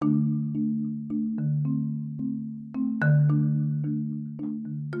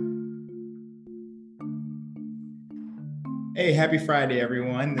Hey, happy Friday,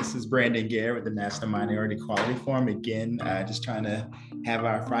 everyone. This is Brandon Gare with the National Minority Quality Forum. Again, just trying to have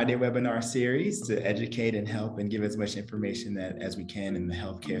our Friday webinar series to educate and help and give as much information as we can in the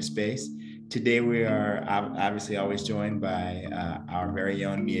healthcare space. Today, we are obviously always joined by our very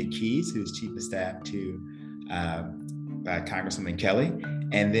own Mia Keys, who's Chief of Staff to Congresswoman Kelly.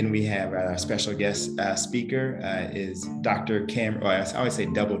 And then we have our special guest speaker is Dr. Cameron, I always say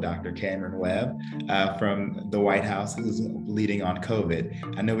double Dr. Cameron Webb from the White House, who's leading on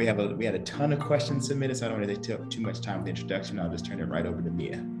COVID. I know we had a ton of questions submitted, so I don't want to take too much time with the introduction. I'll just turn it right over to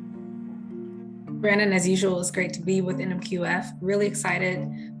Mia. Brandon, as usual, it's great to be with NMQF. Really excited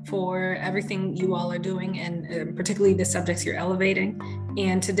for everything you all are doing and particularly the subjects you're elevating.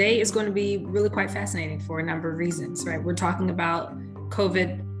 And today is going to be really quite fascinating for a number of reasons, right? We're talking about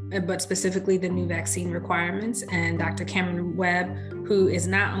COVID, but specifically the new vaccine requirements. And Dr. Cameron Webb, who is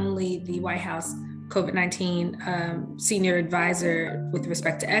not only the White House COVID-19 senior advisor with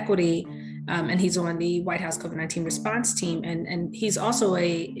respect to equity, and he's on the White House COVID-19 response team, and he's also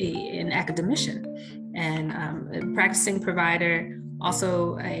an academician and a practicing provider,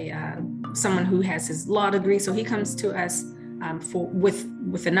 also someone who has his law degree. So he comes to us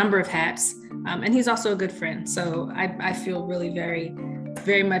with a number of hats, and he's also a good friend. So I feel really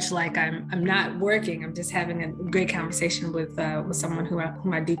very much like I'm not working. I'm just having a great conversation with someone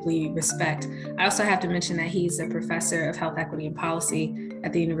whom I deeply respect. I also have to mention that he's a professor of health equity and policy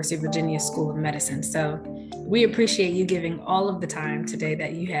at the University of Virginia School of Medicine. So we appreciate you giving all of the time today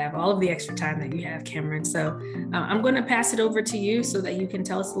that you have, all of the extra time that you have, Cameron. So I'm going to pass it over to you so that you can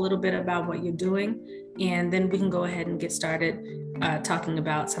tell us a little bit about what you're doing, and then we can go ahead and get started talking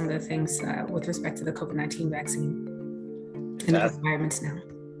about some of the things with respect to the COVID-19 vaccine and the requirements now.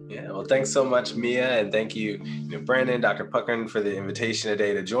 Yeah, well, thanks so much, Mia, and thank you, Brandon, Dr. Puckern, for the invitation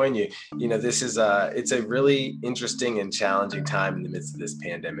today to join you. This is it's a really interesting and challenging time in the midst of this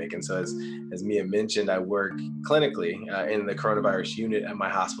pandemic. And so as Mia mentioned, I work clinically in the coronavirus unit at my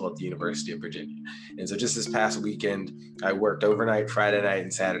hospital at the University of Virginia. And so just this past weekend, I worked overnight, Friday night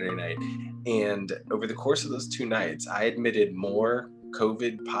and Saturday night. And over the course of those 2 nights, I admitted more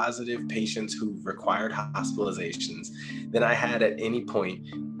COVID positive patients who required hospitalizations than I had at any point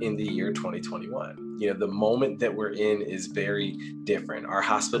in the year 2021. The moment that we're in is very different. Our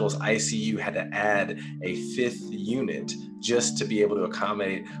hospital's ICU had to add a 5th unit just to be able to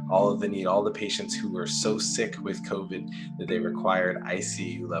accommodate all of the need, all the patients who were so sick with COVID that they required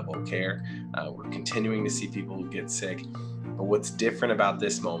ICU level care. We're continuing to see people who get sick. But what's different about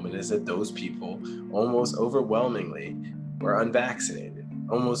this moment is that those people almost overwhelmingly were unvaccinated.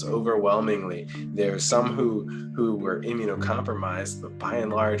 Almost overwhelmingly, there are some who were immunocompromised, but by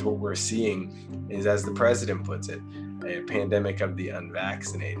and large, what we're seeing is, as the president puts it, a pandemic of the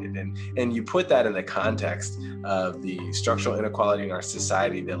unvaccinated. And you put that in the context of the structural inequality in our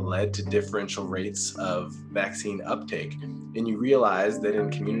society that led to differential rates of vaccine uptake. And you realize that in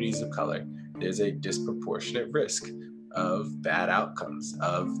communities of color, there's a disproportionate risk of bad outcomes,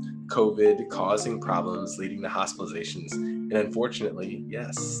 of COVID causing problems leading to hospitalizations, and unfortunately,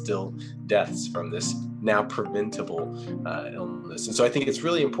 yes, still deaths from this now preventable illness. And so I think it's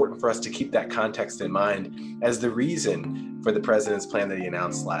really important for us to keep that context in mind as the reason for the president's plan that he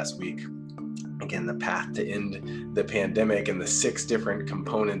announced last week. Again, the path to end the pandemic and the 6 different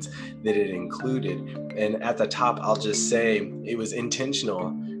components that it included. And at the top, I'll just say it was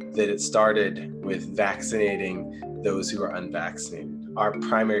intentional that it started with vaccinating those who are unvaccinated. Our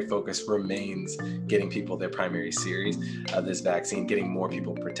primary focus remains getting people their primary series of this vaccine, getting more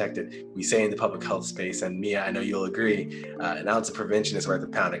people protected. We say in the public health space, and Mia, I know you'll agree, an ounce of prevention is worth a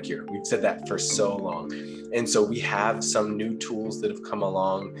pound of cure. We've said that for so long. And so we have some new tools that have come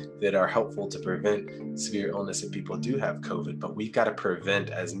along that are helpful to prevent severe illness if people do have COVID, but we've got to prevent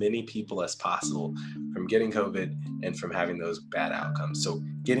as many people as possible from getting COVID and from having those bad outcomes. So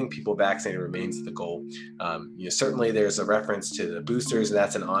getting people vaccinated remains the goal. Certainly there's a reference to the boosters, and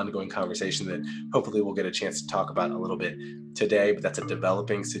that's an ongoing conversation that hopefully we'll get a chance to talk about a little bit today, but that's a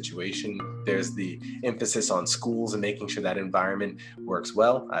developing situation. There's the emphasis on schools and making sure that environment works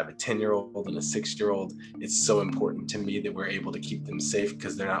well. I have a 10-year-old and a 6-year-old. It's so important to me that we're able to keep them safe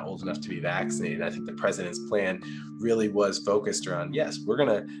because they're not old enough to be vaccinated. I think the president's plan really was focused around, yes, we're going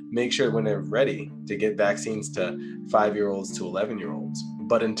to make sure when they're ready to get vaccines to 5-year-olds to 11-year-olds.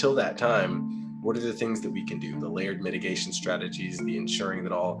 But until that time, what are the things that we can do? The layered mitigation strategies, the ensuring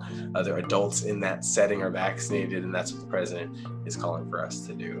that all other adults in that setting are vaccinated, and that's what the president is calling for us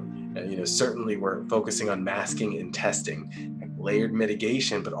to do. Certainly we're focusing on masking and testing. layered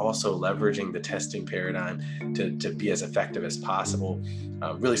mitigation, but also leveraging the testing paradigm to be as effective as possible,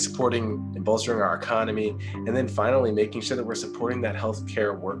 really supporting and bolstering our economy, and then finally making sure that we're supporting that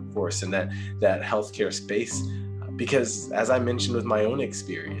healthcare workforce and that healthcare space. Because as I mentioned with my own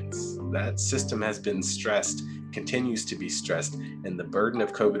experience, that system has been stressed, continues to be stressed, and the burden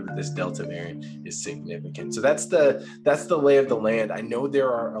of COVID with this Delta variant is significant. So that's the lay of the land. I know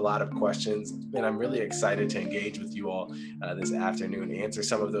there are a lot of questions, and I'm really excited to engage with you all this afternoon, answer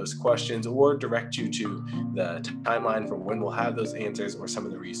some of those questions, or direct you to the timeline for when we'll have those answers or some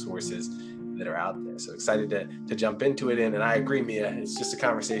of the resources that are out there. So excited to jump into it. And I agree, Mia, it's just a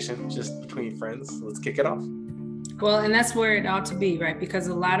conversation just between friends. Let's kick it off. Well, and that's where it ought to be, right? Because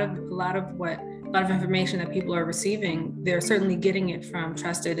a lot of information that people are receiving, they're certainly getting it from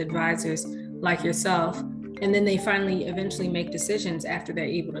trusted advisors like yourself, and then they finally eventually make decisions after they're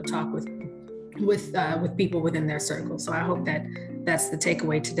able to talk with people within their circle. So I hope that that's the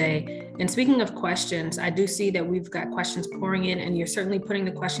takeaway today. And speaking of questions, I do see that we've got questions pouring in, and you're certainly putting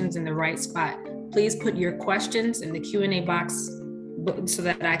the questions in the right spot. Please put your questions in the Q&A box so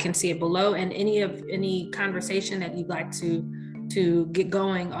that I can see it below, and any conversation that you'd like to get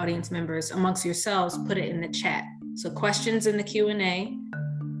going, audience members, amongst yourselves, put it in the chat. So questions in the Q&A,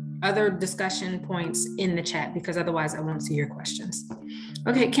 other discussion points in the chat, because otherwise I won't see your questions.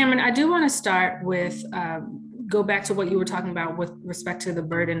 Okay, Cameron, I do want to start with, go back to what you were talking about with respect to the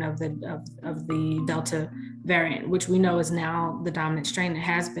burden of the Delta variant, which we know is now the dominant strain. It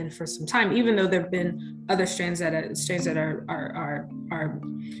has been for some time, even though there have been other strains that are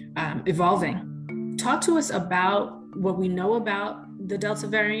evolving. Talk to us about what we know about the Delta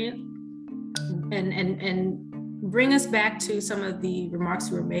variant, and bring us back to some of the remarks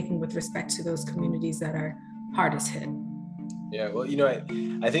you were making with respect to those communities that are hardest hit. Yeah, well,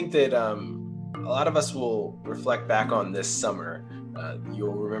 I think that a lot of us will reflect back on this summer.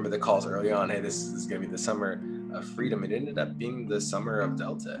 You'll remember the calls early on, hey, this is going to be the summer of freedom. It ended up being the summer of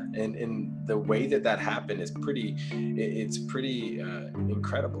Delta. And the way that happened is pretty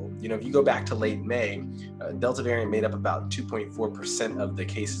incredible. If you go back to late May, Delta variant made up about 2.4% of the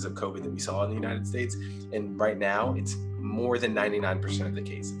cases of COVID that we saw in the United States. And right now it's more than 99% of the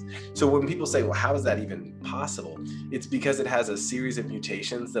cases. So when people say, well, how is that even possible? It's because it has a series of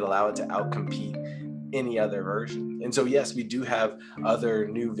mutations that allow it to outcompete any other version. And so, yes, we do have other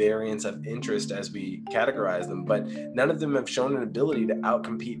new variants of interest as we categorize them, but none of them have shown an ability to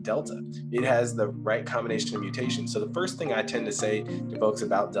outcompete Delta. It has the right combination of mutations. So the first thing I tend to say to folks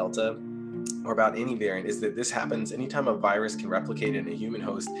about Delta or about any variant is that this happens anytime a virus can replicate in a human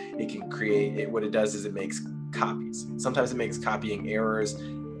host. It can create, what it does is it makes copies. Sometimes it makes copying errors,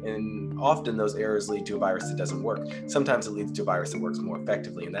 and often those errors lead to a virus that doesn't work. Sometimes it leads to a virus that works more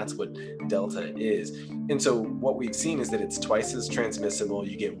effectively, and that's what Delta is. And so what we've seen is that it's twice as transmissible.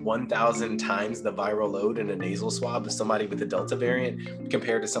 You get 1,000 times the viral load in a nasal swab of somebody with the Delta variant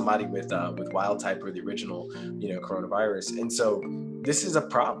compared to somebody with wild type or the original, coronavirus. And so this is a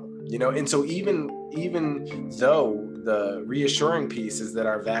problem. And so even though the reassuring piece is that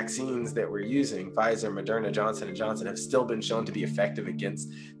our vaccines that we're using, Pfizer, Moderna, Johnson & Johnson, have still been shown to be effective against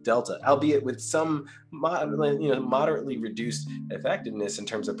Delta, albeit with some moderately reduced effectiveness in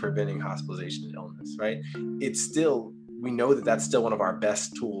terms of preventing hospitalization and illness, right? We know that that's still one of our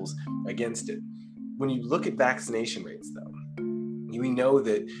best tools against it. When you look at vaccination rates, though, we know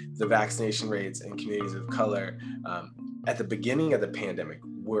that the vaccination rates in communities of color at the beginning of the pandemic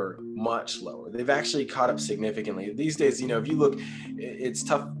were much lower. They've actually caught up significantly. These days, if you look, it's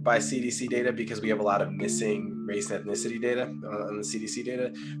tough by CDC data because we have a lot of missing race and ethnicity data on the CDC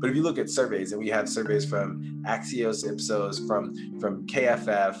data. But if you look at surveys, and we have surveys from Axios, Ipsos, from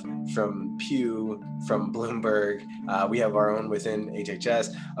KFF, from Pew, from Bloomberg, we have our own within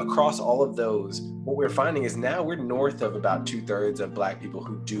HHS. Across all of those, what we're finding is now we're north of about 2/3 of Black people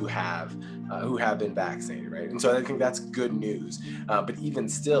who have been vaccinated, right? And so I think that's good news. But even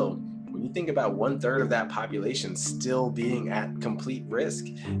still, when you think about 1/3 of that population still being at complete risk,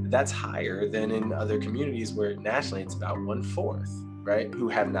 that's higher than in other communities where nationally it's about 1/4, right, who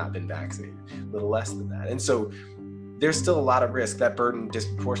have not been vaccinated, a little less than that. And so there's still a lot of risk. That burden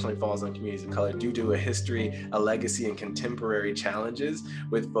disproportionately falls on communities of color due to a history, a legacy, and contemporary challenges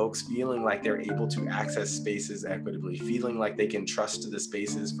with folks feeling like they're able to access spaces equitably, feeling like they can trust the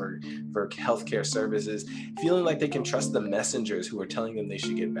spaces for healthcare services, feeling like they can trust the messengers who are telling them they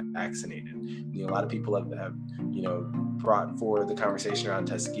should get vaccinated. A lot of people have brought forward the conversation around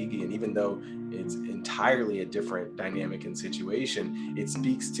Tuskegee, and even though it's entirely a different dynamic and situation, it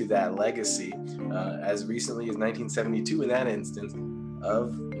speaks to that legacy. As recently as 1972, in that instance,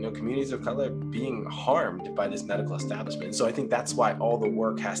 of communities of color being harmed by this medical establishment. And so I think that's why all the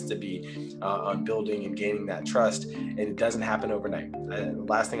work has to be on building and gaining that trust, and it doesn't happen overnight. The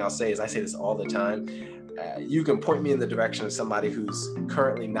last thing I'll say is, I say this all the time, you can point me in the direction of somebody who's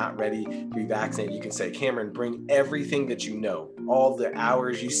currently not ready to be vaccinated. You can say, Cameron, bring everything that you know, all the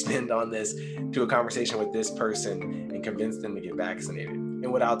hours you spend on this, to a conversation with this person and convince them to get vaccinated.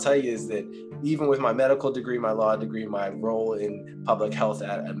 And what I'll tell you is that even with my medical degree, my law degree, my role in public health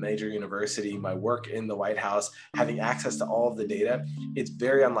at a major university, my work in the White House, having access to all of the data, it's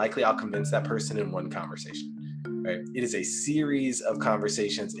very unlikely I'll convince that person in one conversation. Right? It is a series of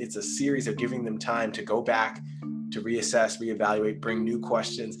conversations. It's a series of giving them time to go back, to reassess, reevaluate, bring new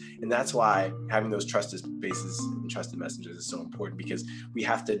questions. And that's why having those trusted spaces and trusted messengers is so important, because we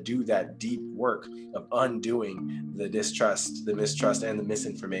have to do that deep work of undoing the distrust, the mistrust, and the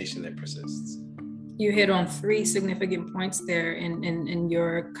misinformation that persists. You hit on 3 significant points there in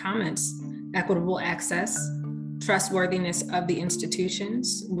your comments: equitable access, trustworthiness of the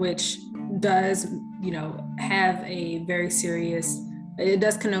institutions, which does, have a very serious, it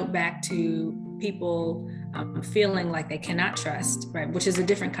does connote back to people feeling like they cannot trust, right? Which is a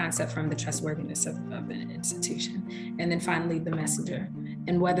different concept from the trustworthiness of an institution. And then finally, the messenger,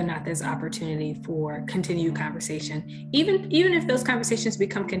 and whether or not there's opportunity for continued conversation, even if those conversations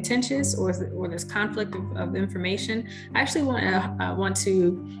become contentious or there's conflict of information. I actually want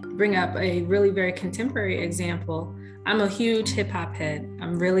to bring up a really very contemporary example. I'm a huge hip hop head.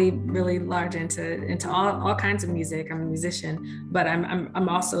 I'm really, really large into all kinds of music. I'm a musician, but I'm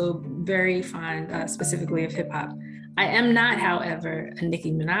also very fond specifically of hip hop. I am not, however, a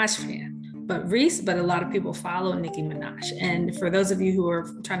Nicki Minaj fan, but a lot of people follow Nicki Minaj. And for those of you who are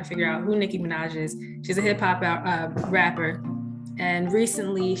trying to figure out who Nicki Minaj is, she's a hip hop rapper. And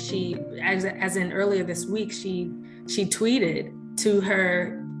recently, as in earlier this week, she tweeted to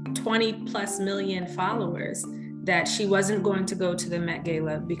her 20 plus million followers that she wasn't going to go to the Met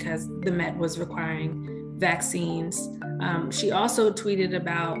Gala because the Met was requiring vaccines. She also tweeted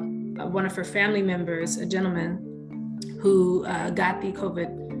about one of her family members, a gentleman who got the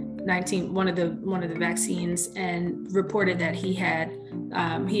COVID-19, one of the vaccines, and reported that he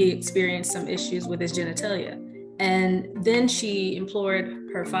experienced some issues with his genitalia. And then she implored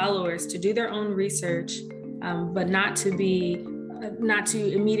her followers to do their own research, but not to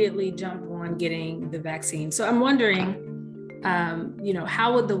immediately jump on getting the vaccine. So I'm wondering,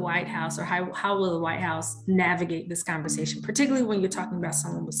 how would the White House, or how will the White House navigate this conversation, particularly when you're talking about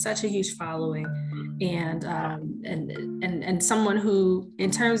someone with such a huge following and someone who,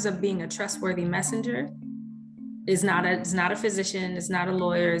 in terms of being a trustworthy messenger, is not a physician, is not a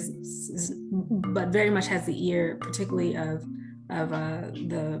lawyer, but very much has the ear, particularly of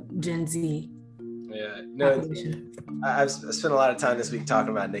the Gen Z. Yeah, no, I've spent a lot of time this week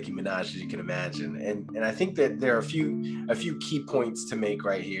talking about Nicki Minaj, as you can imagine, and I think that there are a few key points to make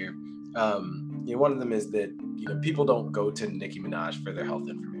right here. One of them is that people don't go to Nicki Minaj for their health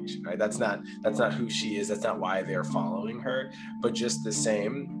information, right? That's not who she is. That's not why they're following her. But just the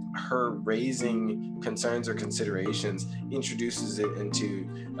same, her raising concerns or considerations introduces it into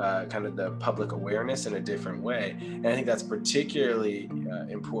kind of the public awareness in a different way, and I think that's particularly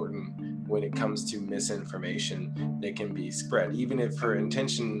important when it comes to misinformation that can be spread, even if her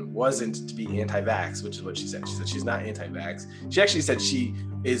intention wasn't to be anti-vax, which is what she said. She said she's not anti-vax. She actually said she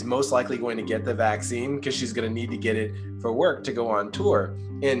is most likely going to get the vaccine because she's going to need to get it for work to go on tour.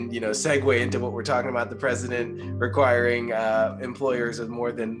 And, segue into what we're talking about, the president requiring employers with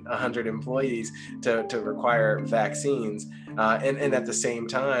more than 100 employees to require vaccines. And at the same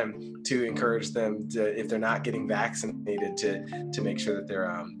time, to encourage them to, if they're not getting vaccinated, to make sure that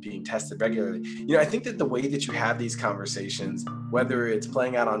they're being tested regularly. I think that the way that you have these conversations, whether it's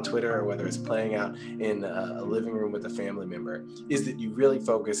playing out on Twitter or whether it's playing out in a living room with a family member, is that you really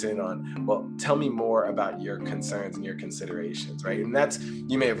focus in on, well, tell me more about your concerns and your considerations, right? And that's,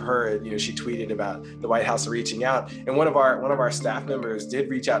 you may have heard, she tweeted about the White House reaching out, and one of our staff members did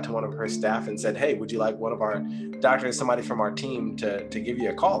reach out to one of her staff and said, hey, would you like one of our doctors, somebody from our team to give you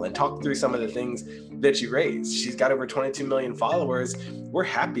a call and talk through some of the things that you raised? She's got over 22 million followers. We're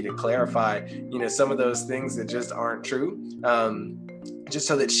happy to clarify, some of those things that just aren't true. just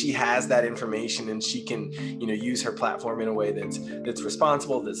so that she has that information and she can, use her platform in a way that's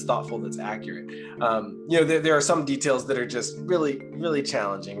responsible, that's thoughtful, that's accurate. There are some details that are just really, really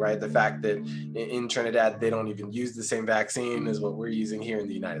challenging, right? The fact that in Trinidad, they don't even use the same vaccine as what we're using here in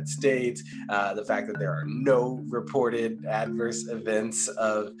the United States. The fact that there are no reported adverse events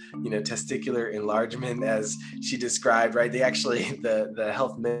of, testicular enlargement, as she described, right? They actually, the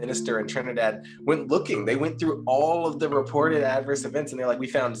health minister in Trinidad went looking. They went through all of the reported adverse events, and they're like, we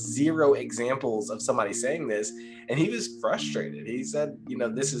found 0 examples of somebody saying this. And he was frustrated. He said,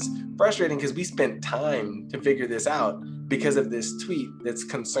 this is frustrating because we spent time to figure this out because of this tweet that's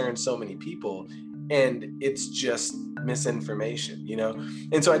concerned so many people. And it's just misinformation,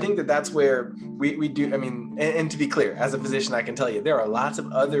 And so I think that that's where we do, and to be clear, as a physician, I can tell you, there are lots of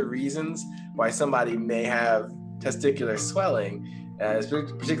other reasons why somebody may have testicular swelling,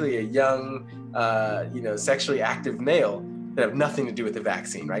 particularly a young, sexually active male, that have nothing to do with the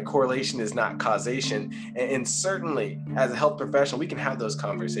vaccine, right? Correlation is not causation. And certainly as a health professional, we can have those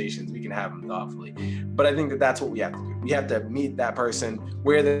conversations. We can have them thoughtfully. But I think that that's what we have to do. We have to meet that person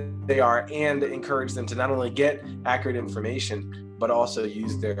where they are and encourage them to not only get accurate information, but also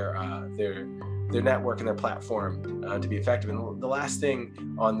use their network and their platform to be effective. And the last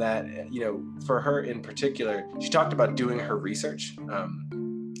thing on that, for her in particular, she talked about doing her research.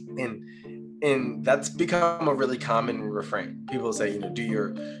 And that's become a really common refrain. People say, do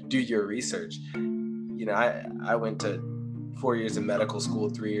your research. I went to 4 years of medical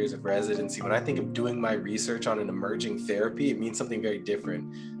school, 3 years of residency. When I think of doing my research on an emerging therapy, it means something very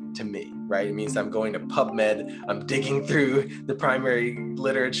different to me, right? It means I'm going to PubMed, I'm digging through the primary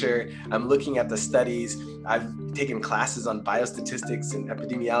literature, I'm looking at the studies, I've taken classes on biostatistics and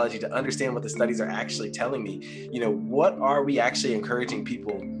epidemiology to understand what the studies are actually telling me. What are we actually encouraging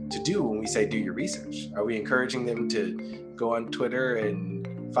people to do when we say do your research? Are we encouraging them to go on Twitter and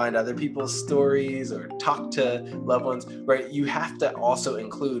find other people's stories or talk to loved ones, right? You have to also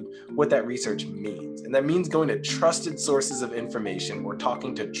include what that research means. And that means going to trusted sources of information or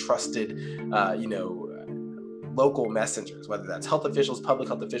talking to trusted, local messengers, whether that's health officials, public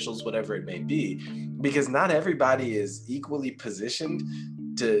health officials, whatever it may be, because not everybody is equally positioned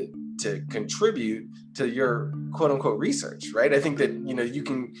to contribute to your quote unquote research, right? I think that, you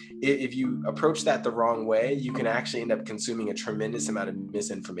can, if you approach that the wrong way, you can actually end up consuming a tremendous amount of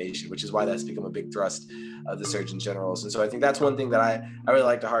misinformation, which is why that's become a big thrust of the Surgeon Generals. And so I think that's one thing that I really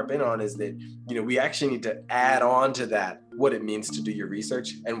like to harp in on is that, we actually need to add on to that what it means to do your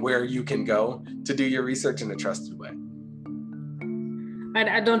research and where you can go to do your research in a trusted way.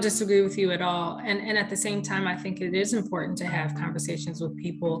 I don't disagree with you at all. And at the same time, I think it is important to have conversations with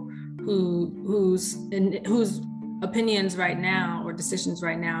people whose opinions right now or decisions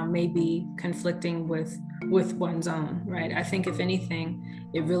right now may be conflicting with one's own, right? I think if anything,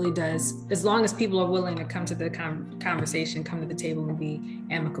 it really does, as long as people are willing to come to the conversation, come to the table and be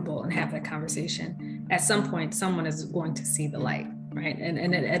amicable and have that conversation, at some point, someone is going to see the light, right?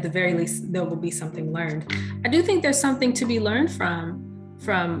 And at the very least, there will be something learned. I do think there's something to be learned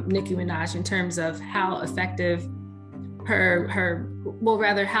from Nicki Minaj in terms of how effective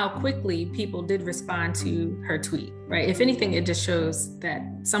how quickly people did respond to her tweet, right? If anything, it just shows that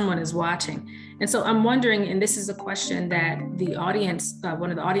someone is watching. And so I'm wondering, and this is a question that the audience,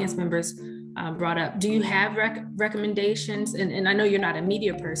 one of the audience members brought up, do you have recommendations? And I know you're not a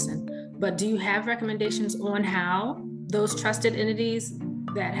media person, but do you have recommendations on how those trusted entities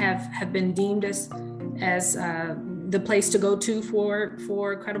that have been deemed as the place to go to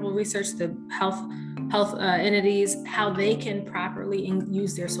for credible research, the health entities, how they can properly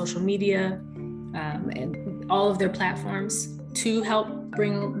use their social media and all of their platforms to help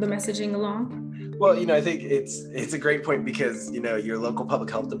bring the messaging along? Well, I think it's a great point because, your local public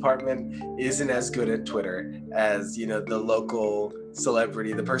health department isn't as good at Twitter as, the local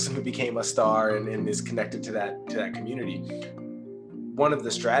celebrity, the person who became a star and is connected to that community. One of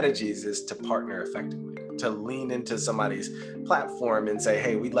the strategies is to partner effectively, to lean into somebody's platform and say,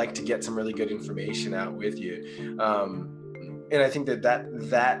 hey, we'd like to get some really good information out with you. And I think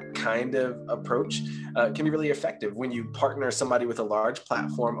that kind of approach can be really effective when you partner somebody with a large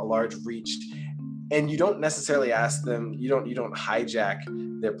platform, a large reach, and you don't necessarily ask them, you don't hijack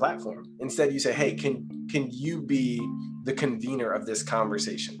their platform. Instead, you say, hey, can you be the convener of this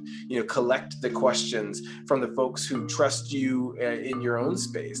conversation? Collect the questions from the folks who trust you in your own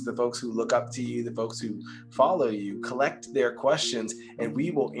space, the folks who look up to you, the folks who follow you. Collect their questions, and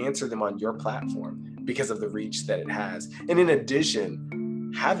we will answer them on your platform because of the reach that it has. And in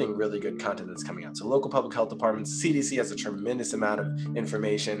addition, having really good content that's coming out. So local public health departments, CDC has a tremendous amount of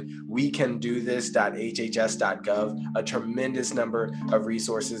information. WeCanDoThis.hhs.gov, a tremendous number of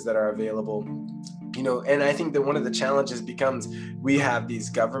resources that are available. And I think that one of the challenges becomes we have these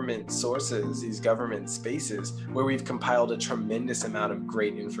government sources, these government spaces where we've compiled a tremendous amount of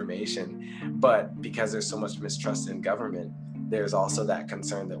great information, but because there's so much mistrust in government, there's also that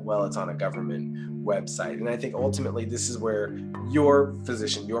concern that, well, it's on a government website. And I think ultimately this is where your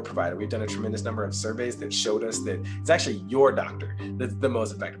physician, your provider, we've done a tremendous number of surveys that showed us that it's actually your doctor that's the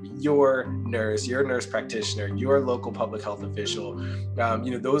most effective, your nurse practitioner, your local public health official.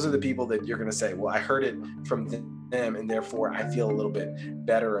 Those are the people that you're going to say, well, I heard it from them and therefore I feel a little bit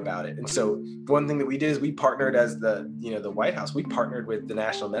better about it. And so one thing that we did is we partnered as the White House, we partnered with the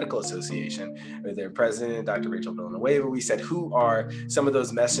National Medical Association, with their president, Dr. Rachel Villanueva. We said, who are some of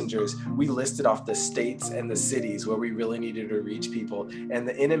those messengers? We listed off the states and the cities where we really needed to reach people. And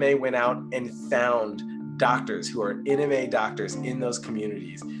the NMA went out and found doctors who are NMA doctors in those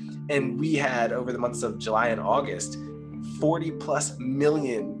communities. And we had, over the months of July and August, 40 plus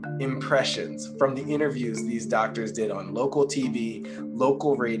million impressions from the interviews these doctors did on local TV,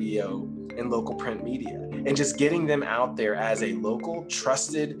 local radio, and local print media. And just getting them out there as a local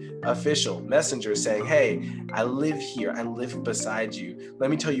trusted official messenger saying, hey, I live here, I live beside you. Let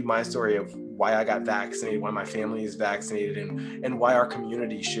me tell you my story of why I got vaccinated, why my family is vaccinated, and why our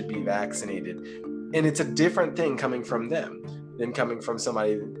community should be vaccinated. And it's a different thing coming from them than coming from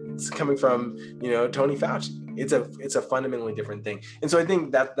somebody, it's coming from, Tony Fauci. It's a fundamentally different thing. And so I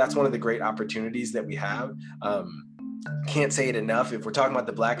think that's one of the great opportunities that we have. Can't say it enough. If we're talking about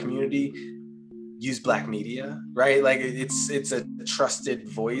the Black community, use Black media, right? Like it's a trusted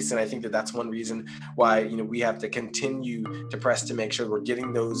voice. And I think that's one reason why, we have to continue to press to make sure we're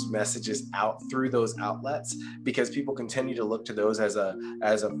getting those messages out through those outlets, because people continue to look to those as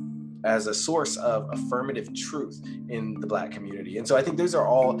a source of affirmative truth in the Black community. And so I think those are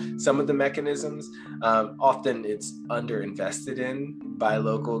all some of the mechanisms. Often it's underinvested in by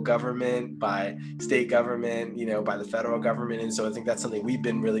local government, by state government, by the federal government. And so I think that's something we've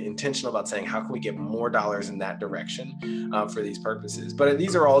been really intentional about saying, how can we get more dollars in that direction for these purposes? But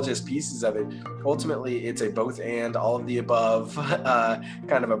these are all just pieces of it. Ultimately, it's a both and, all of the above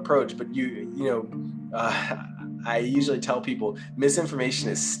kind of approach. But I usually tell people misinformation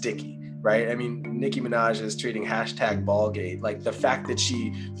is sticky, right? I mean, Nicki Minaj is treating #Ballgate. Like the fact that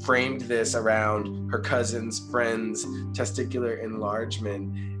she framed this around her cousin's friend's testicular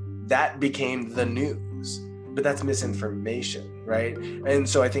enlargement, that became the news, but that's misinformation, right? And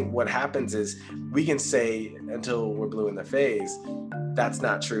so I think what happens is we can say until we're blue in the face, that's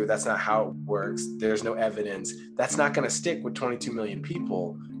not true. That's not how it works. There's no evidence. That's not going to stick with 22 million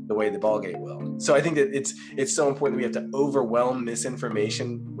people the way the Ballgate will. So I think that it's so important that we have to overwhelm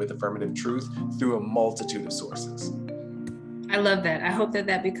misinformation with affirmative truth through a multitude of sources. I love that. I hope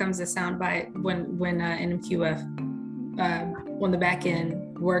that becomes a soundbite when NMQF on the back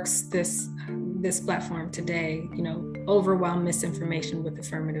end works this platform today. Overwhelm misinformation with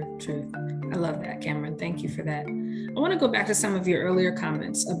affirmative truth. I love that, Cameron. Thank you for that. I want to go back to some of your earlier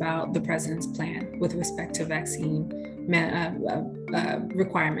comments about the president's plan with respect to vaccine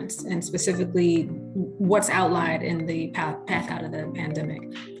requirements, and specifically what's outlined in the path out of the pandemic.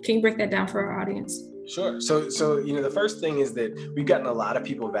 Can you break that down for our audience? Sure. So the first thing is that we've gotten a lot of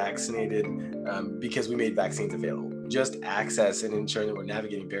people vaccinated because we made vaccines available. Just access and ensuring that we're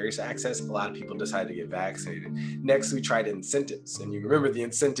navigating various access, a lot of people decided to get vaccinated. Next, we tried incentives. And you remember the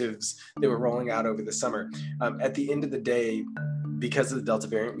incentives that were rolling out over the summer. At the end of the day, because of the Delta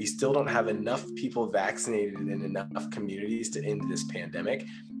variant, we still don't have enough people vaccinated in enough communities to end this pandemic.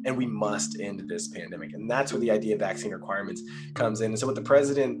 And we must end this pandemic. And that's where the idea of vaccine requirements comes in. And so what the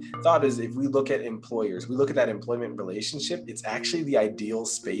president thought is, if we look at employers, we look at that employment relationship, it's actually the ideal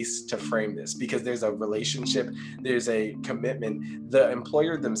space to frame this, because there's a relationship, there's a commitment. The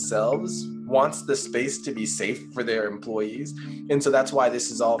employer themselves wants the space to be safe for their employees. And so that's why this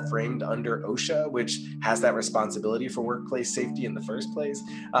is all framed under OSHA, which has that responsibility for workplace safety in the first place.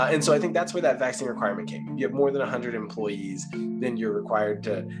 And so I think that's where that vaccine requirement came. If you have more than 100 employees, then you're required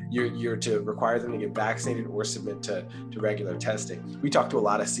to require them to get vaccinated or submit to regular testing. We talked to a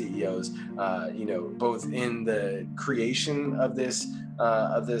lot of CEOs, both in the creation of this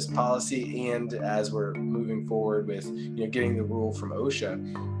policy and as we're moving forward with getting the rule from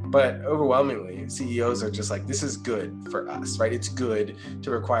OSHA. But overwhelmingly, CEOs are just like, this is good for us, right? It's good to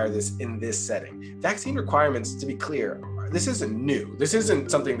require this in this setting. Vaccine requirements, to be clear, this isn't new. This isn't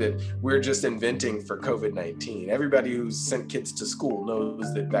something that we're just inventing for COVID-19. Everybody who's sent kids to school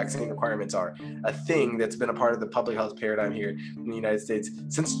knows that vaccine requirements are a thing that's been a part of the public health paradigm here in the United States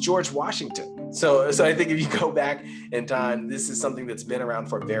since George Washington. So I think if you go back in time, this is something that's been around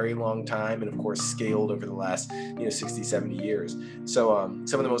for a very long time, and of course scaled over the last 60, 70 years. So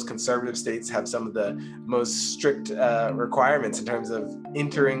some of the most conservative states have some of the most strict requirements in terms of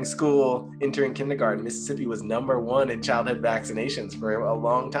entering school, entering kindergarten. Mississippi was #1 in childhood vaccinations for a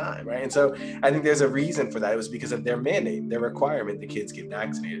long time, right? And so I think there's a reason for that. It was because of their mandate, their requirement that kids get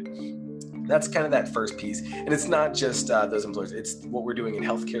vaccinated. That's kind of that first piece. And it's not just those employers, it's what we're doing in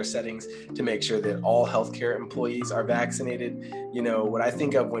healthcare settings to make sure that all healthcare employees are vaccinated. What I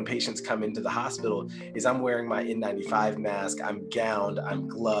think of when patients come into the hospital is I'm wearing my N95 mask, I'm gowned, I'm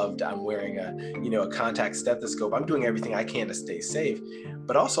gloved, I'm wearing a contact stethoscope. I'm doing everything I can to stay safe.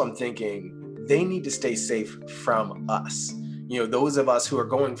 But also I'm thinking they need to stay safe from us. Those of us who are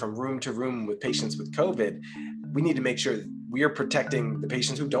going from room to room with patients with COVID, we need to make sure that we are protecting the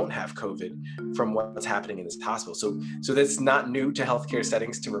patients who don't have COVID from what's happening in this hospital. So that's not new to healthcare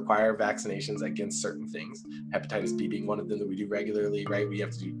settings to require vaccinations against certain things. Hepatitis B being one of them that we do regularly, right? We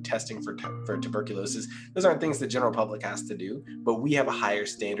have to do testing for tuberculosis. Those aren't things the general public has to do, but we have a higher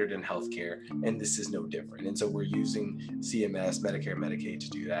standard in healthcare, and this is no different. And so we're using CMS, Medicare, Medicaid to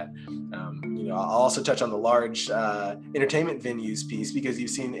do that. I'll also touch on the large entertainment venues piece, because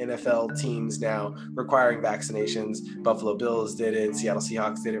you've seen NFL teams now requiring vaccinations. Buffalo Bills did it, Seattle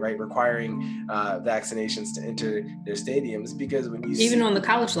Seahawks did it, right? Requiring vaccinations to enter their stadiums, because when you even on the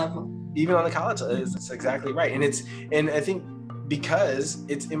college level, that's exactly right. And I think because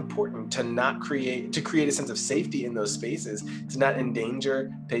it's important to create a sense of safety in those spaces, to not endanger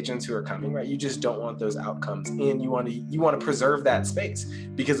patrons who are coming, right? You just don't want those outcomes, and you want to preserve that space,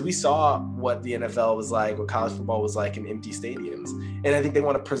 because we saw what the NFL was like, what college football was like in empty stadiums, and I think they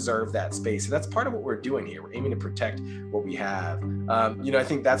want to preserve that space. So that's part of what we're doing here. We're aiming to protect what we have. I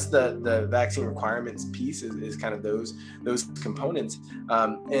think that's the vaccine requirements piece is kind of those components.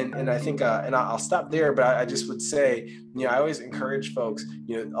 And I think and I'll stop there, but I just would say, I always encourage folks,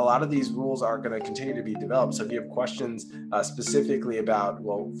 a lot of these rules are going to continue to be developed. So if you have questions specifically about,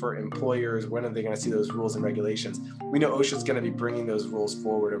 for employers, when are they going to see those rules and regulations? We know OSHA's going to be bringing those rules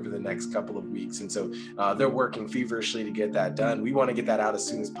forward over the next couple of weeks. And so they're working feverishly to get that done. We want to get that out as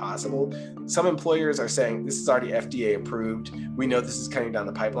soon as possible. Some employers are saying this is already FDA approved. We know this is coming down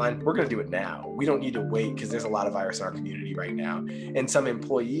the pipeline. We're going to do it now. We don't need to wait, because there's a lot of virus in our community right now. And some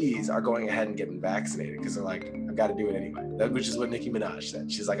employees are going ahead and getting vaccinated because they're like, I've got to do it anyway. Which is what Nicki Minaj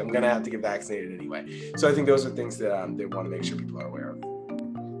said. She's like, I'm going to have to get vaccinated anyway. So I think those are things that they want to make sure people are aware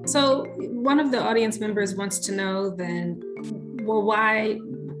of. So one of the audience members wants to know then, why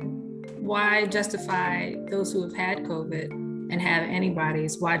justify those who have had COVID and have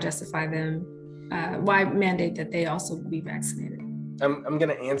antibodies? Why justify them? Why mandate that they also be vaccinated? I'm going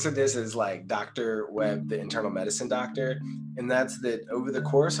to answer this as like Dr. Webb, the internal medicine doctor. And that's that over the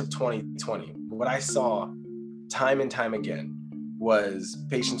course of 2020, what I saw time and time again was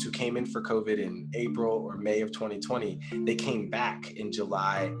patients who came in for COVID in April or May of 2020, they came back in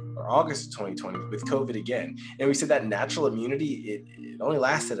July or August of 2020 with COVID again. And we said that natural immunity, it only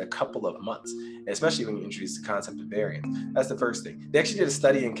lasted a couple of months, especially when you introduce the concept of variants. That's the first thing. They actually did a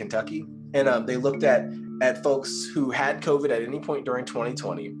study in Kentucky, and they looked at folks who had COVID at any point during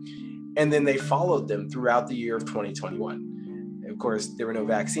 2020, and then they followed them throughout the year of 2021. Of course, there were no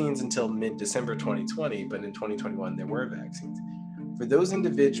vaccines until mid-December 2020, but in 2021, there were vaccines. For those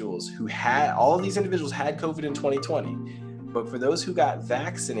individuals who had, all of these individuals had COVID in 2020, but for those who got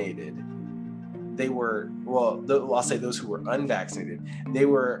vaccinated, they were, I'll say those who were unvaccinated, they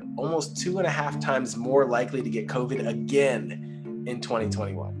were almost 2.5 times more likely to get COVID again in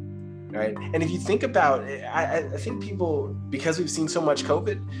 2021. Right. And if you think about it, I think people, because we've seen so much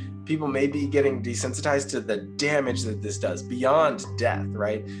COVID, people may be getting desensitized to the damage that this does beyond death,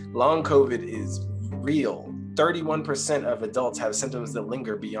 right? Long COVID is real. 31% of adults have symptoms that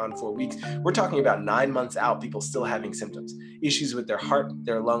linger beyond 4 weeks. We're talking about 9 months out, people still having symptoms, issues with their heart,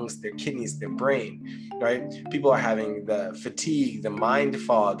 their lungs, their kidneys, their brain, right? People are having the fatigue, the mind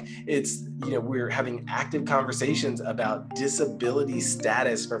fog. It's, we're having active conversations about disability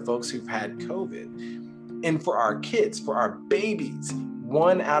status for folks who've had COVID. And for our kids, for our babies,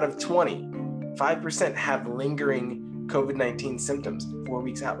 1 out of 20, 5% have lingering COVID-19 symptoms 4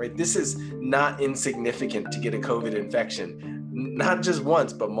 weeks out, right? This is not insignificant to get a COVID infection, not just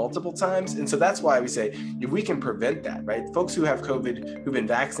once, but multiple times. And so that's why we say, if we can prevent that, right? Folks who have COVID, who've been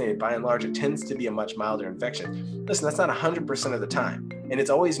vaccinated, by and large, it tends to be a much milder infection. Listen, that's not 100% of the time. And it's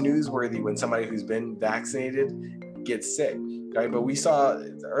always newsworthy when somebody who's been vaccinated gets sick, right? But we saw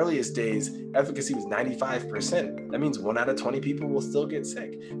the earliest days, efficacy was 95%. That means 1 out of 20 people will still get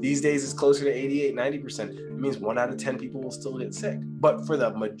sick. These days it's closer to 88, 90%. It means 1 out of 10 people will still get sick. But for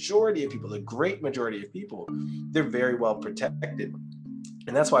the majority of people, the great majority of people, they're very well protected.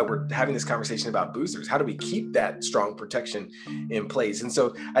 And that's why we're having this conversation about boosters. How do we keep that strong protection in place? And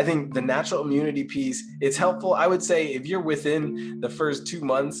so I think the natural immunity piece, it's helpful. I would say if you're within the first 2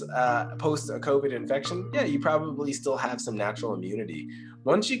 months post a COVID infection, yeah, you probably still have some natural immunity.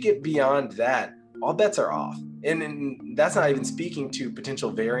 Once you get beyond that, all bets are off. And that's not even speaking to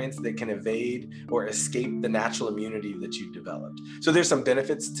potential variants that can evade or escape the natural immunity that you've developed. So there's some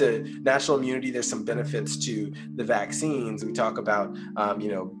benefits to natural immunity. There's some benefits to the vaccines. We talk about,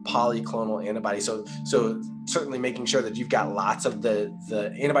 polyclonal antibodies. So certainly making sure that you've got lots of the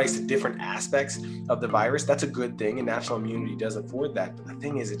antibodies to different aspects of the virus. That's a good thing. And natural immunity does afford that. But the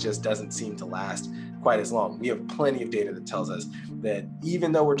thing is, it just doesn't seem to last quite as long. We have plenty of data that tells us that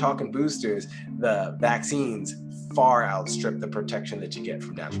even though we're talking boosters, the vaccines far outstrip the protection that you get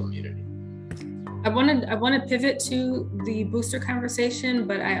from natural immunity. I want to pivot to the booster conversation,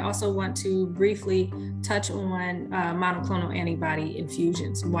 but I also want to briefly touch on monoclonal antibody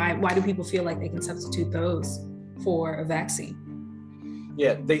infusions. Why do people feel like they can substitute those for a vaccine?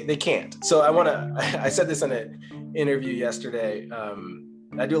 Yeah, they can't. So I said this in an interview yesterday.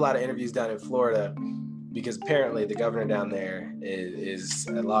 I do a lot of interviews down in Florida because apparently the governor down there is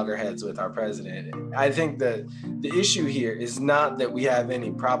at loggerheads with our president. I think that the issue here is not that we have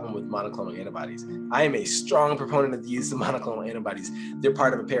any problem with monoclonal antibodies. I am a strong proponent of the use of monoclonal antibodies. They're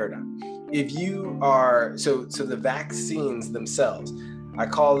part of a paradigm. If you are, so the vaccines themselves, I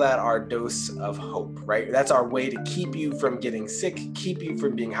call that our dose of hope, right? That's our way to keep you from getting sick, keep you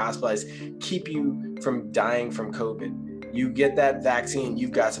from being hospitalized, keep you from dying from COVID. You get that vaccine,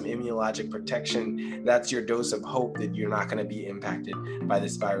 you've got some immunologic protection. That's your dose of hope that you're not going to be impacted by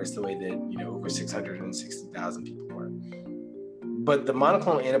this virus the way that, over 660,000 people were. But the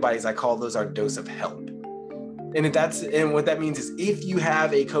monoclonal antibodies, I call those our dose of help. And what that means is if you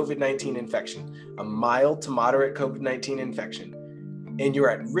have a COVID-19 infection, a mild to moderate COVID-19 infection, and you're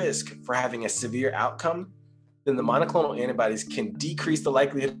at risk for having a severe outcome, then the monoclonal antibodies can decrease the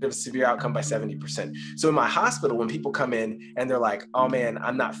likelihood of a severe outcome by 70%. So in my hospital, when people come in and they're like, oh man,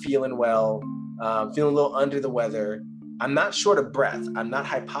 I'm not feeling well, feeling a little under the weather, I'm not short of breath, I'm not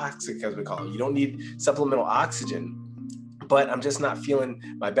hypoxic as we call it, you don't need supplemental oxygen, but I'm just not feeling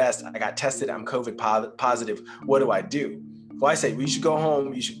my best. I got tested, I'm COVID positive, what do I do? Well, I say, well, you should go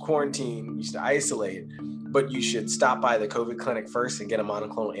home, you should quarantine, you should isolate, but you should stop by the COVID clinic first and get a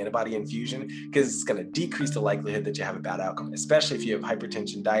monoclonal antibody infusion because it's going to decrease the likelihood that you have a bad outcome, especially if you have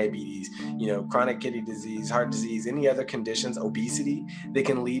hypertension, diabetes, chronic kidney disease, heart disease, any other conditions, obesity that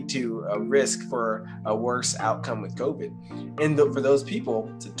can lead to a risk for a worse outcome with COVID. And for those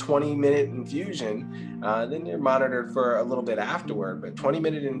people, it's a 20-minute infusion. Then they're monitored for a little bit afterward, but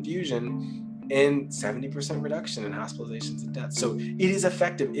 20-minute infusion and 70% reduction in hospitalizations and deaths. So it is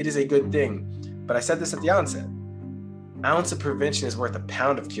effective. It is a good thing. But I said this at the onset, an ounce of prevention is worth a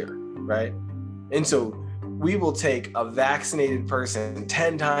pound of cure, right? And so we will take a vaccinated person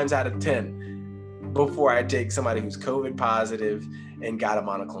 10 times out of 10 before I take somebody who's COVID positive and got a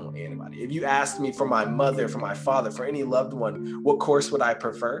monoclonal antibody. If you asked me for my mother, for my father, for any loved one, what course would I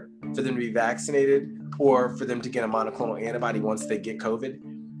prefer? For them to be vaccinated or for them to get a monoclonal antibody once they get COVID?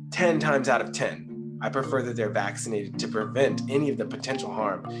 10 times out of 10. I prefer that they're vaccinated to prevent any of the potential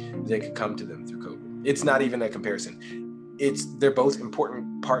harm that could come to them through COVID. It's not even a comparison. They're both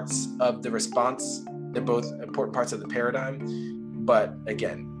important parts of the response. They're both important parts of the paradigm. But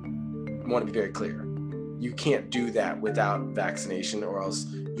again, I want to be very clear. You can't do that without vaccination or else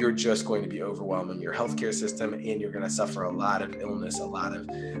you're just going to be overwhelming your healthcare system and you're going to suffer a lot of illness, a lot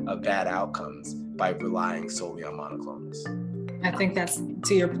of bad outcomes by relying solely on monoclonals. I think that's,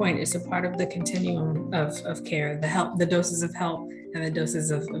 to your point, it's a part of the continuum of care, the doses of help and the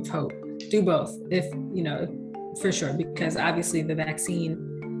doses of hope. Do both, for sure, because obviously the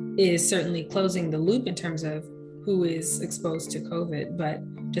vaccine is certainly closing the loop in terms of who is exposed to COVID, but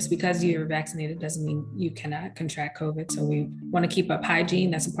just because you're vaccinated doesn't mean you cannot contract COVID. So we want to keep up hygiene.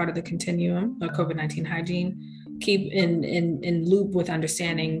 That's a part of the continuum of COVID-19 hygiene. Keep in loop with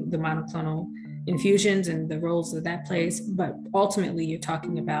understanding the monoclonal infusions and the roles that plays, but ultimately you're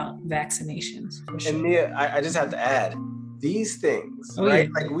talking about vaccinations. For sure. And Mia, I just have to add these things, right?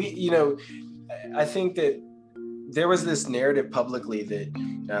 Yeah. Like I think that there was this narrative publicly that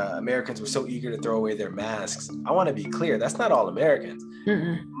Americans were so eager to throw away their masks. I want to be clear, that's not all Americans.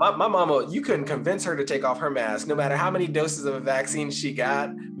 My mama, you couldn't convince her to take off her mask, no matter how many doses of a vaccine she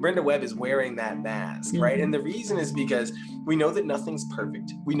got. Brenda Webb is wearing that mask, right? And the reason is because we know that nothing's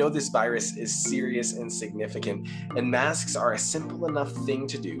perfect. We know this virus is serious and significant, and masks are a simple enough thing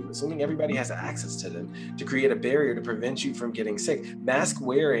to do, assuming everybody has access to them, to create a barrier to prevent you from getting sick. Mask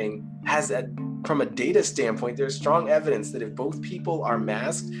wearing has from a data standpoint, there's strong evidence that if both people are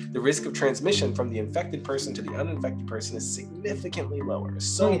masked, the risk of transmission from the infected person to the uninfected person is significantly lower.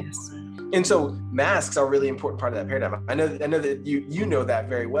 And so masks are a really important part of that paradigm. I know that you know that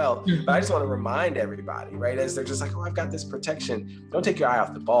very well, but I just want to remind everybody, right? As they're just like, oh, I've got this protection. Don't take your eye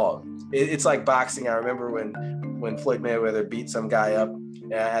off the ball. It's like boxing. I remember when Floyd Mayweather beat some guy up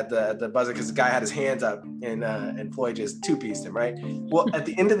at the buzzer because the guy had his hands up and Floyd just two-pieced him, right? Well, at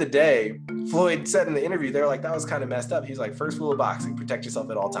the end of the day, Floyd said in the interview, they're like, that was kind of messed up. He's like, first rule of boxing, protect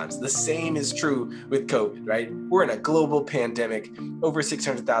yourself at all times. The same is true with COVID, right? We're in a global pandemic. Over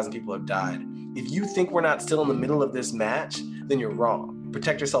 600,000 people have died. If you think we're not still in the middle of this match, then you're wrong.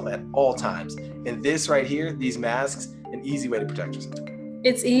 Protect yourself at all times. And this right here, these masks, an easy way to protect yourself.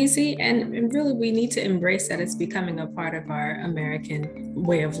 It's easy, and really we need to embrace that it's becoming a part of our American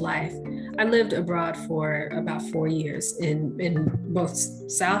way of life. I lived abroad for about 4 years in both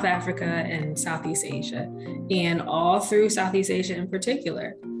South Africa and Southeast Asia, and all through Southeast Asia in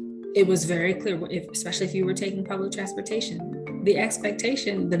particular, it was very clear, especially if you were taking public transportation, the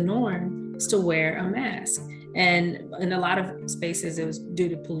expectation, the norm is to wear a mask. And in a lot of spaces, it was due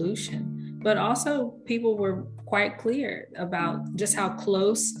to pollution, but also people were quite clear about just how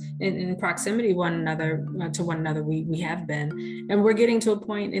close in proximity to one another we have been. And we're getting to a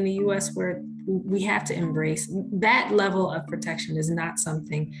point in the US where we have to embrace that level of protection is not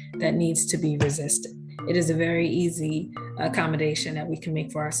something that needs to be resisted. It is a very easy accommodation that we can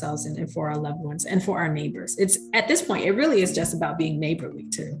make for ourselves and for our loved ones and for our neighbors. It's at this point, it really is just about being neighborly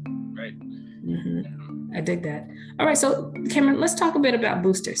too. Right. I dig that. All right, so Cameron, let's talk a bit about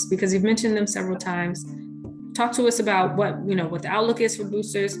boosters because you've mentioned them several times. Talk to us about what the outlook is for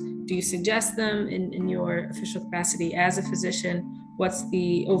boosters. Do you suggest them in your official capacity as a physician? What's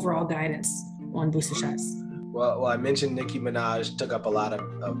the overall guidance on booster shots? Well, I mentioned Nicki Minaj took up a lot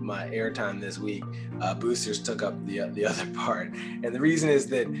of my airtime this week. Boosters took up the other part. And the reason is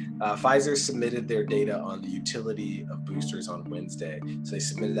that Pfizer submitted their data on the utility of boosters on Wednesday. So they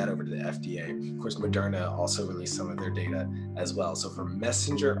submitted that over to the FDA. Of course, Moderna also released some of their data as well. So for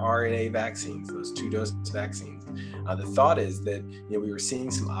messenger RNA vaccines, those 2-dose vaccines, the thought is that we were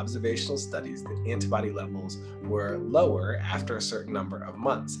seeing some observational studies that antibody levels were lower after a certain number of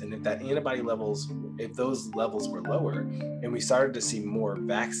months. And if those levels were lower and we started to see more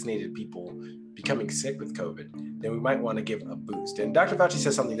vaccinated people becoming sick with COVID, then we might want to give a boost. And Dr. Fauci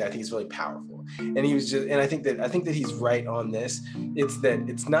says something that I think is really powerful. And I think that he's right on this.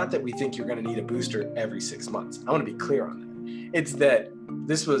 It's not that we think you're going to need a booster every 6 months. I want to be clear on that. It's that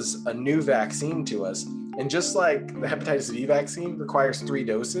this was a new vaccine to us. And just like the hepatitis V vaccine requires 3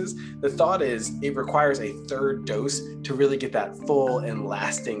 doses, the thought is it requires a 3rd dose to really get that full and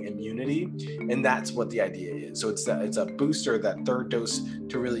lasting immunity. And that's what the idea is. So it's a booster, that 3rd dose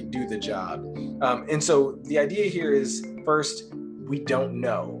to really do the job. And so the idea here is, first, we don't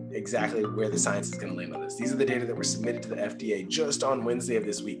know exactly where the science is going to land on this. These are the data that were submitted to the FDA just on Wednesday of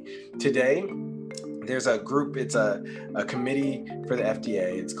this week. Today, there's a group, it's a committee for the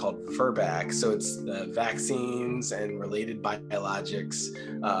FDA. It's called VRBPAC. So it's the Vaccines and Related Biologics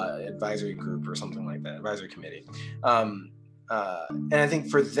Advisory Group or something like that, advisory committee. And I think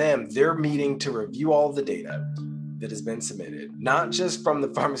for them, they're meeting to review all the data that has been submitted, not just from the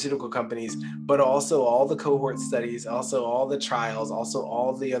pharmaceutical companies, but also all the cohort studies, also all the trials, also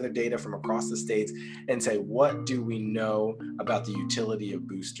all the other data from across the states, and say, what do we know about the utility of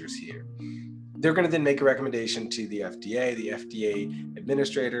boosters here? They're going to then make a recommendation to the FDA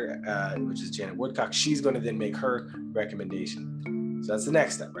administrator, which is Janet Woodcock. She's going to then make her recommendation. So that's the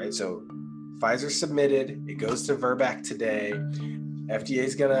next step, right? So Pfizer submitted, it goes to VRBPAC today. FDA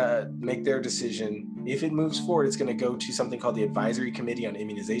is going to make their decision. If it moves forward, it's going to go to something called the Advisory Committee on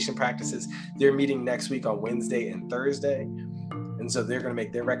Immunization Practices. They're meeting next week on Wednesday and Thursday. And so they're going to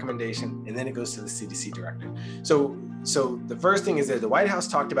make their recommendation, and then it goes to the CDC director. So the first thing is that the White House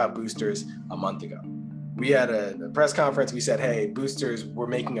talked about boosters a month ago. We had a press conference. We said, hey, boosters, we're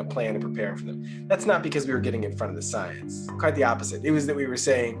making a plan and preparing for them. That's not because we were getting in front of the science. Quite the opposite. It was that we were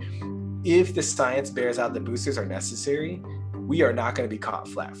saying, if the science bears out that boosters are necessary, we are not going to be caught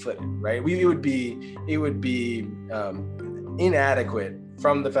flat-footed, right? It would be inadequate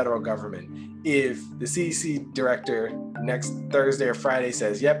from the federal government if the CDC director next Thursday or Friday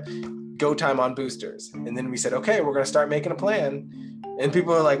says, yep, go time on boosters. And then we said, okay, we're going to start making a plan. And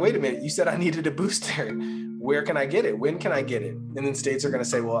people are like, wait a minute, you said I needed a booster. Where can I get it? When can I get it? And then states are going to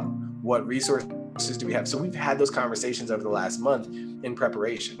say, well, what resources do we have? So we've had those conversations over the last month in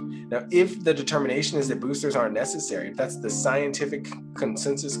preparation. Now, if the determination is that boosters aren't necessary, if that's the scientific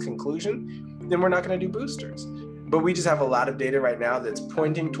consensus conclusion, then we're not going to do boosters. But we just have a lot of data right now that's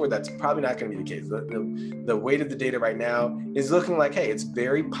pointing toward that's probably not going to be the case. The weight of the data right now is looking like, hey, it's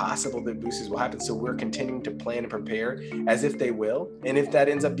very possible that boosters will happen. So we're continuing to plan and prepare as if they will. And if that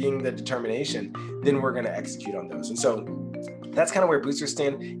ends up being the determination, then we're going to execute on those. And so that's kind of where boosters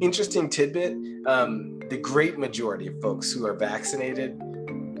stand. Interesting tidbit, the great majority of folks who are vaccinated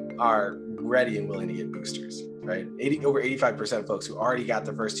are ready and willing to get boosters. Right? Over 85% of folks who already got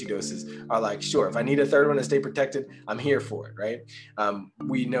the first 2 doses are like, sure, if I need a third one to stay protected, I'm here for it, right?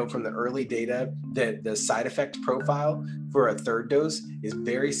 We know from the early data that the side effect profile for a third dose is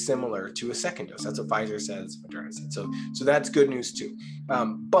very similar to a second dose. That's what Pfizer says, Moderna said. So that's good news too.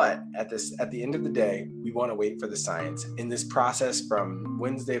 But at the end of the day, we want to wait for the science. In this process from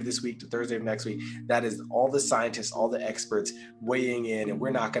Wednesday of this week to Thursday of next week, that is all the scientists, all the experts weighing in, and we're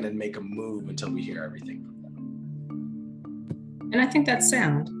not going to make a move until we hear everything. And I think that's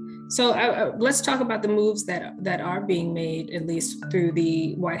sound. So let's talk about the moves that are being made, at least through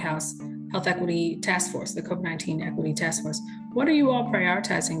the White House Health Equity Task Force, the COVID-19 Equity Task Force. What are you all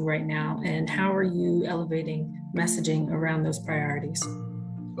prioritizing right now, and how are you elevating messaging around those priorities?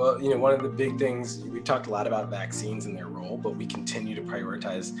 Well, one of the big things, we've talked a lot about vaccines and their role, but we continue to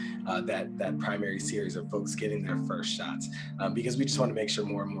prioritize that primary series of folks getting their first shots because we just want to make sure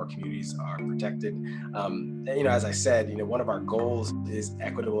more and more communities are protected. As I said, one of our goals is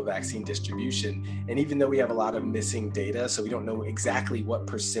equitable vaccine distribution. And even though we have a lot of missing data, so we don't know exactly what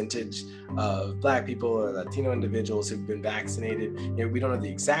percentage of Black people or Latino individuals who've been vaccinated, we don't know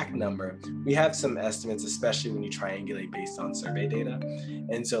the exact number. We have some estimates, especially when you triangulate based on survey data.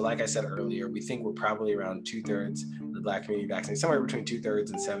 And so, like I said earlier, we think we're probably around 2/3 of the Black community vaccinated, somewhere between 2/3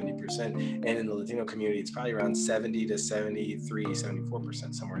 and 70%. And in the Latino community, it's probably around 70 to 73,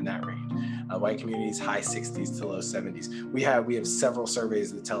 74%, somewhere in that range. White communities, high 60s to low 70s. We have several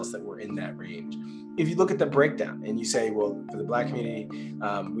surveys that tell us that we're in that range. If you look at the breakdown and you say, well, for the Black community,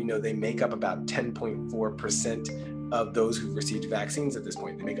 we know they make up about 10.4% of those who've received vaccines at this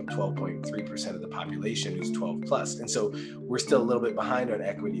point. They make up 12.3% of the population who's 12 plus. And so we're still a little bit behind on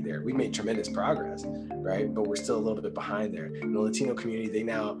equity there. We made tremendous progress, right? But we're still a little bit behind there. In the Latino community, they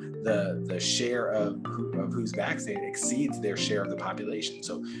now, the share of who's vaccinated exceeds their share of the population.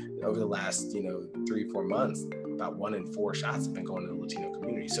 So over the last, 3-4 months, about 1 in 4 shots have been going to the Latino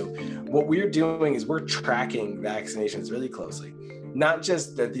community. So what we're doing is we're tracking vaccinations really closely, not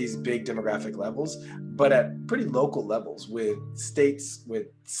just at these big demographic levels, but at pretty local levels with states, with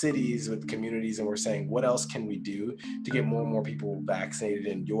cities, with communities. And we're saying, what else can we do to get more and more people vaccinated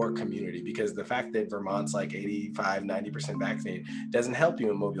in your community? Because the fact that Vermont's like 85, 90% vaccinated doesn't help you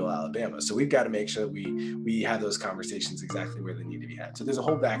in Mobile, Alabama. So we've got to make sure that we have those conversations exactly where they need to be had. So there's a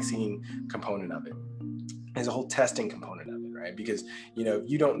whole vaccine component of it. There's a whole testing component of it, right? Because, if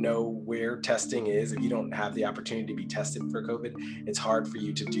you don't know where testing is, if you don't have the opportunity to be tested for COVID, it's hard for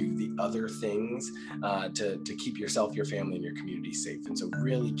you to do the other things to keep yourself, your family, and your community safe. And so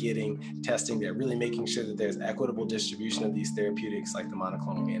really getting testing there, really making sure that there's equitable distribution of these therapeutics like the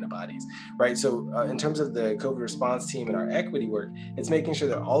monoclonal antibodies, right? So in terms of the COVID response team and our equity work, it's making sure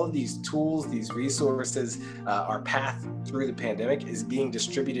that all of these tools, these resources, our path through the pandemic is being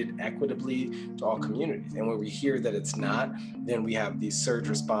distributed equitably to all communities. And when we hear that it's not, then we have these surge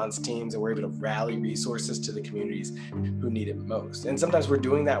response teams and we're able to rally resources to the communities who need it most. And sometimes we're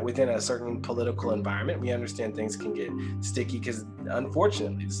doing that within a certain political environment. We understand things can get sticky because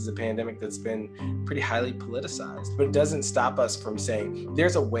unfortunately, this is a pandemic that's been pretty highly politicized, but it doesn't stop us from saying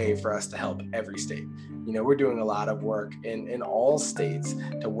there's a way for us to help every state. We're doing a lot of work in all states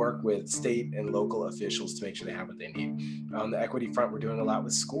to work with state and local officials to make sure they have what they need. On the equity front, we're doing a lot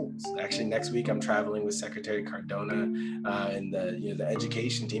with schools. Actually, next week, I'm traveling with Secretary Cardona and the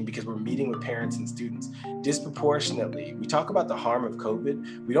education team because we're meeting with parents and students. Disproportionately, we talk about the harm of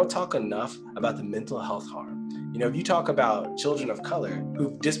COVID. We don't talk enough about the mental health harm. If you talk about children of color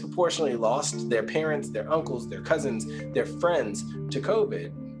who've disproportionately lost their parents, their uncles, their cousins, their friends to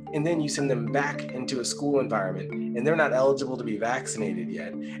COVID, and then you send them back into a school environment and they're not eligible to be vaccinated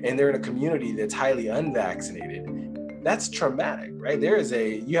yet, and they're in a community that's highly unvaccinated, that's traumatic, right?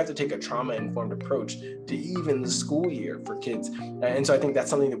 You have to take a trauma-informed approach to even the school year for kids. And so I think that's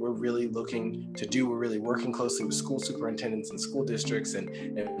something that we're really looking to do. We're really working closely with school superintendents and school districts and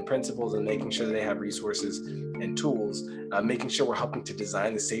principals, and making sure that they have resources and tools, making sure we're helping to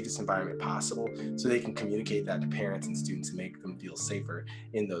design the safest environment possible so they can communicate that to parents and students and make them feel safer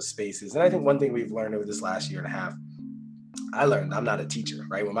in those spaces. And I think one thing we've learned over this last year and a half, I learned I'm not a teacher,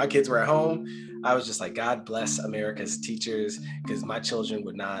 right? When my kids were at home, I was just like, God bless America's teachers, because my children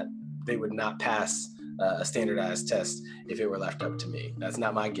would not pass a standardized test if it were left up to me. That's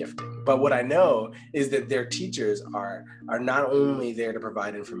not my gifting. But what I know is that their teachers are not only there to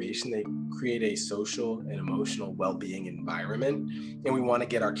provide information, they create a social and emotional well-being environment. And we want to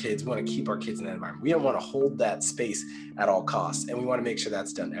keep our kids in that environment. We don't want to hold that space at all costs. And we want to make sure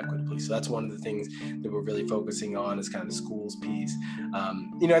that's done equitably. So that's one of the things that we're really focusing on, is kind of the schools piece.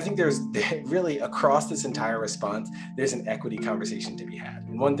 I think there's really, across this entire response, there's an equity conversation to be had.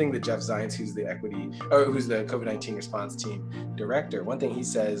 And one thing that Jeff Zients, who's the COVID-19 response team director, one thing he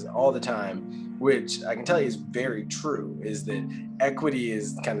says all the time, which I can tell you is very true, is that equity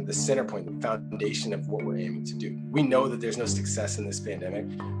is kind of the center point, the foundation of what we're aiming to do. We know that there's no success in this pandemic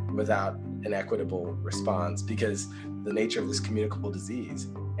without an equitable response, because the nature of this communicable disease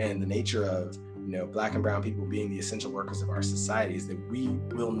and the nature of Black and brown people being the essential workers of our society is that we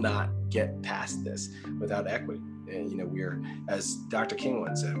will not get past this without equity. And, we're, as Dr. King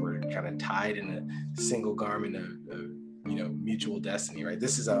once said, we're kind of tied in a single garment of mutual destiny, right?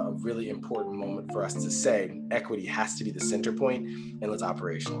 This is a really important moment for us to say equity has to be the center point, and let's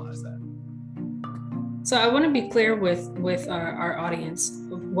operationalize that. So I want to be clear with our audience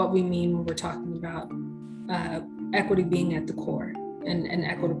what we mean when we're talking about equity being at the core and an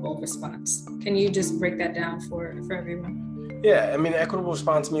equitable response. Can you just break that down for everyone? Yeah, I mean, equitable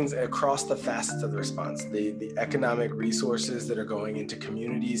response means across the facets of the response, the economic resources that are going into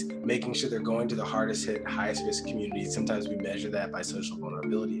communities, making sure they're going to the hardest hit, highest risk communities. Sometimes we measure that by social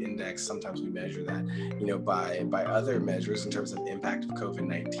vulnerability index. Sometimes we measure that, by other measures in terms of impact of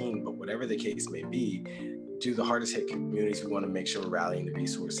COVID-19. But whatever the case may be, to the hardest hit communities, we want to make sure we're rallying the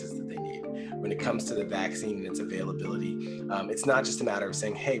resources that they need. When it comes to the vaccine and its availability, it's not just a matter of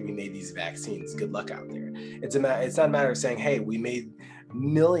saying, hey, we made these vaccines, good luck out there. It's not a matter of saying, hey, we made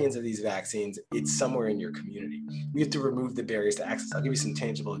millions of these vaccines, it's somewhere in your community. We have to remove the barriers to access. I'll give you some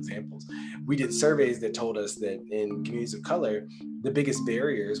tangible examples. We did surveys that told us that in communities of color, the biggest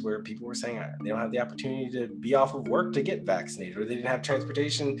barriers were people were saying they don't have the opportunity to be off of work to get vaccinated, or they didn't have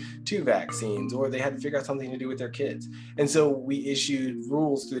transportation to vaccines, or they had to figure out something to do with their kids. And so we issued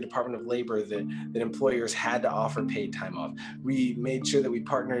rules through the Department of Labor that employers had to offer paid time off. We made sure that we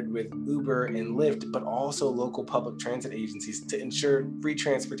partnered with Uber and Lyft, but also local public transit agencies to ensure free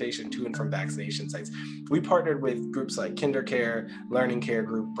transportation to and from vaccination sites. We partnered with groups like KinderCare, Learning Care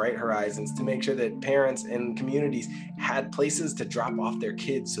Group, Bright Horizons to make sure that parents and communities had places to drop off their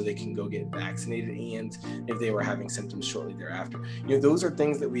kids so they can go get vaccinated, and if they were having symptoms shortly thereafter. Those are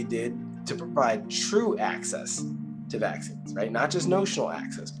things that we did to provide true access to vaccines, right? Not just notional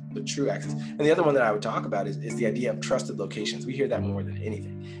access, but true access. And the other one that I would talk about is the idea of trusted locations. We hear that more than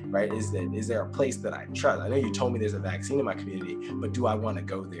anything, right? Is there a place that I trust? I know you told me there's a vaccine in my community, but do I want to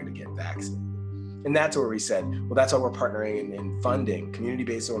go there to get vaccinated? And that's where we said, well, that's why we're partnering and funding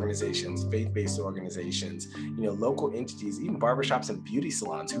community-based organizations, faith-based organizations, local entities, even barbershops and beauty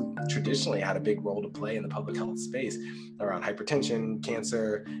salons who traditionally had a big role to play in the public health space around hypertension,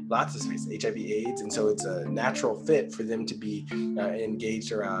 cancer, lots of space, HIV, AIDS. And so it's a natural fit for them to be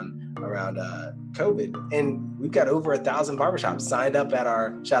engaged around COVID. And we've got over 1,000 barbershops signed up at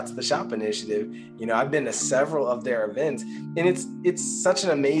our Shots at the Shop initiative. I've been to several of their events, and it's such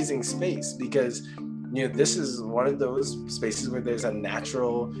an amazing space because this is one of those spaces where there's a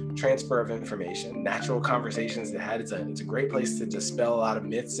natural transfer of information, natural conversations to have. It's a great place to dispel a lot of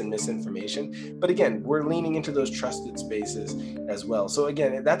myths and misinformation. But again, we're leaning into those trusted spaces as well. So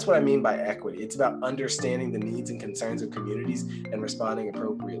again, that's what I mean by equity. It's about understanding the needs and concerns of communities and responding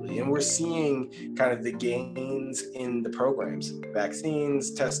appropriately. And we're seeing kind of the gains in the programs,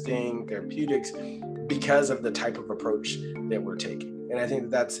 vaccines, testing, therapeutics, because of the type of approach that we're taking. And I think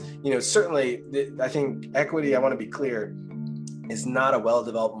that's, certainly, I think equity, I want to be clear, is not a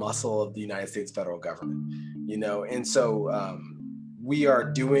well-developed muscle of the United States federal government, and so we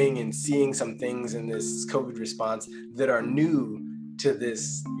are doing and seeing some things in this COVID response that are new to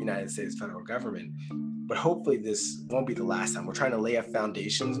this United States federal government. But hopefully this won't be the last time. We're trying to lay a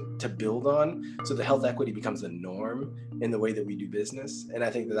foundation to build on so that health equity becomes the norm in the way that we do business. And I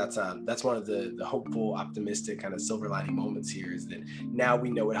think that's one of the hopeful, optimistic kind of silver lining moments here, is that now we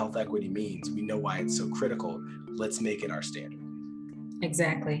know what health equity means. We know why it's so critical. let's make it our standard.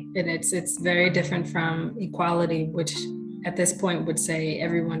 Exactly. And it's very different from equality, which at this point would say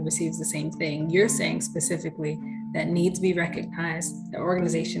everyone receives the same thing. You're saying specifically that needs be recognized, that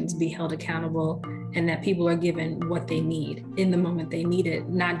organizations be held accountable, and that people are given what they need in the moment they need it,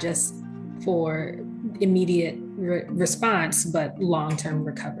 not just for immediate response, but long-term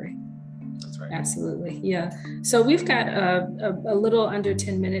recovery. That's right. Absolutely. Yeah. So we've got a little under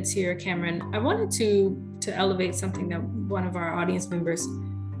 10 minutes here, Cameron. I wanted to elevate something that one of our audience members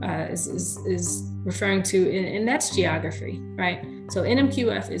is referring to, and that's geography, right? So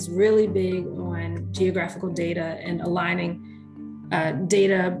NMQF is really big on geographical data and aligning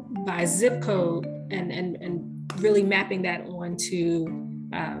data by zip code and really mapping that onto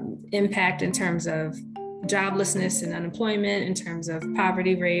impact in terms of joblessness and unemployment, in terms of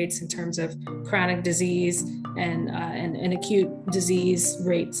poverty rates, in terms of chronic disease and acute disease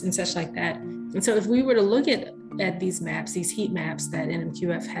rates and such like that. And so if we were to look at these maps, these heat maps that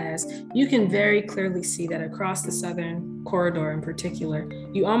NMQF has, you can very clearly see that across the Southern Corridor in particular,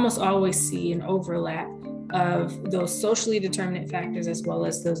 you almost always see an overlap of those socially determinant factors as well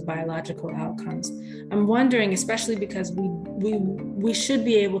as those biological outcomes. I'm wondering, especially because we should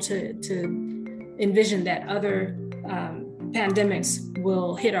be able to envision that other pandemics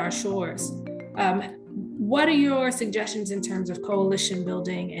will hit our shores. What are your suggestions in terms of coalition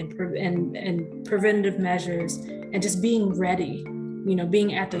building and preventative measures and just being ready,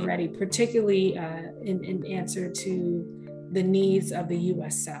 being at the ready, particularly in answer to the needs of the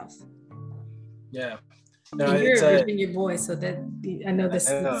U.S. South? Yeah. No, and you're a Virginia boy, so that I know this.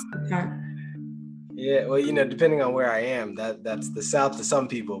 Yeah, well, depending on where I am, that's the South to some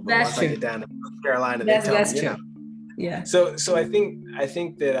people, but once I get down to North Carolina, that's true. Yeah. So I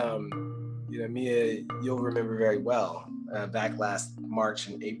think that Mia, you'll remember very well back last March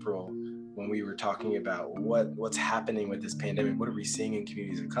and April when we were talking about what's happening with this pandemic. What are we seeing in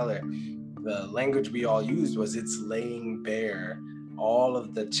communities of color? The language we all used was it's laying bare all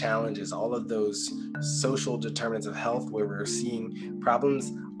of the challenges, all of those social determinants of health where we're seeing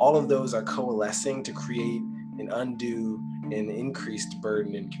problems. All of those are coalescing to create an undue and increased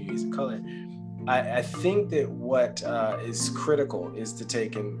burden in communities of color. I think that what is critical is to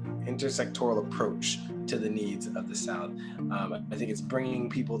take an intersectoral approach to the needs of the South. I think it's bringing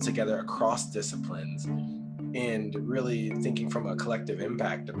people together across disciplines and really thinking from a collective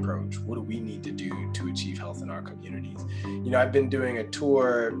impact approach. What do we need to do to achieve health in our communities? I've been doing a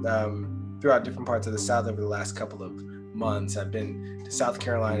tour throughout different parts of the South over the last couple of months. I've been to South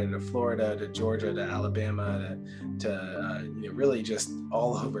Carolina, to Florida, to Georgia, to Alabama, to really just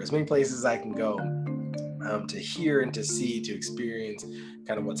all over, as many places as I can go to hear and to see, to experience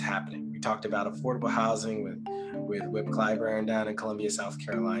kind of what's happening. We talked about affordable housing with Whip Clyburn down in Columbia, South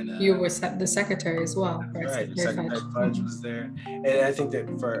Carolina. You were the secretary as well. Right, Secretary Fudge was there. And I think that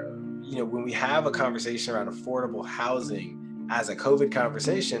for, when we have a conversation around affordable housing as a COVID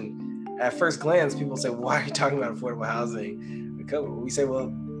conversation, at first glance, people say, why are you talking about affordable housing? We say,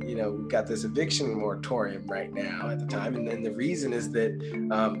 well, we've got this eviction moratorium right now at the time. And then the reason is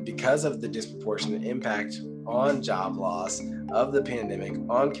that because of the disproportionate impact on job loss of the pandemic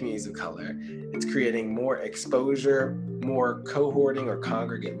on communities of color, it's creating more exposure, more cohorting or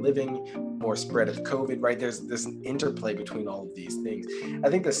congregate living, more spread of COVID, right? There's an interplay between all of these things. I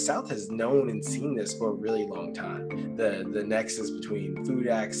think the South has known and seen this for a really long time. The nexus between food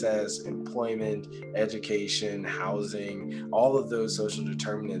access, employment, education, housing, all of those social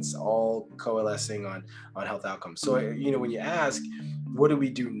determinants, all coalescing on health outcomes. So, when you ask, what do we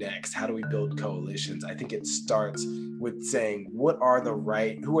do next? How do we build coalitions? I think it starts with saying, who are the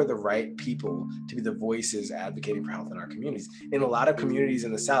right people to be the voices advocating for health in our communities? In a lot of communities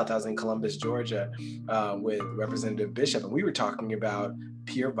in the South, I was in Columbus, Georgia, with Representative Bishop, and we were talking about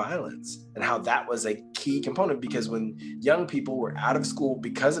peer violence and how that was a key component, because when young people were out of school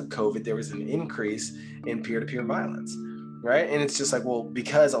because of COVID, there was an increase in peer-to-peer violence. Right. And it's just like, well,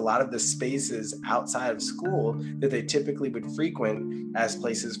 because a lot of the spaces outside of school that they typically would frequent as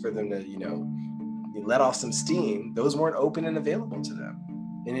places for them to, let off some steam, those weren't open and available to them.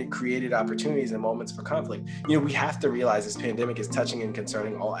 And it created opportunities and moments for conflict. We have to realize this pandemic is touching and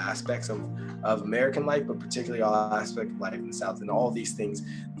concerning all aspects of American life, but particularly all aspects of life in the South. And all of these things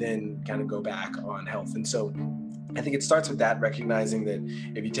then kind of go back on health. And so I think it starts with that, recognizing that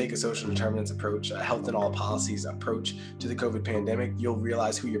if you take a social determinants approach, a health and all policies approach to the COVID pandemic, you'll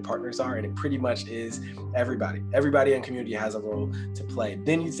realize who your partners are. And it pretty much is everybody. Everybody in community has a role to play.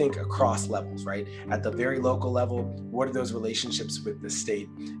 Then you think across levels, right? At the very local level, what are those relationships with the state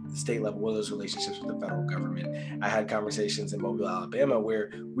level? What are those relationships with the federal government? I had conversations in Mobile, Alabama,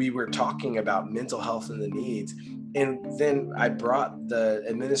 where we were talking about mental health and the needs. And then I brought the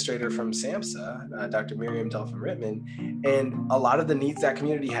administrator from SAMHSA, Dr. Miriam Delphine-Rittman, and a lot of the needs that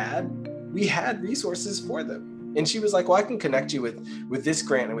community had, we had resources for them. And she was like, well, I can connect you with this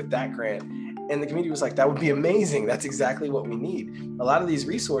grant and with that grant. And the community was like, that would be amazing. That's exactly what we need. A lot of these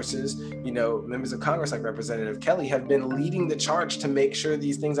resources, members of Congress like Representative Kelly have been leading the charge to make sure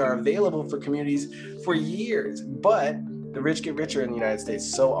these things are available for communities for years. But the rich get richer in the United States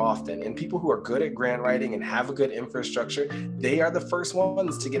so often, and people who are good at grant writing and have a good infrastructure, they are the first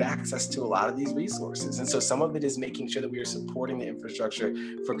ones to get access to a lot of these resources. And so some of it is making sure that we are supporting the infrastructure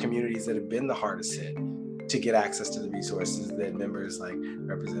for communities that have been the hardest hit to get access to the resources that members like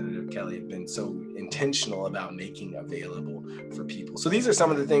Representative Kelly have been so intentional about making available for people. So these are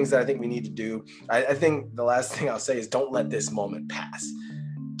some of the things that I think we need to do. I think the last thing I'll say is don't let this moment pass.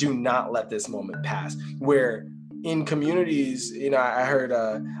 Do not let this moment pass. Where in communities, I heard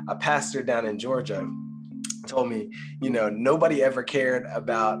a pastor down in Georgia told me, nobody ever cared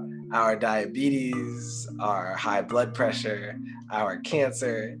about our diabetes, our high blood pressure, our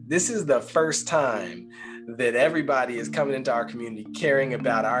cancer. This is the first time that everybody is coming into our community caring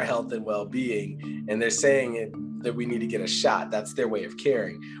about our health and well-being, and they're saying that we need to get a shot. That's their way of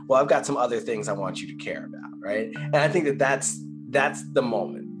caring. Well, I've got some other things I want you to care about, right? And I think that's the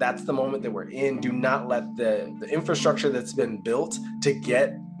moment. That's the moment that we're in. Do not let the infrastructure that's been built to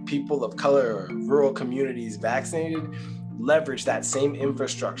get people of color or rural communities vaccinated, leverage that same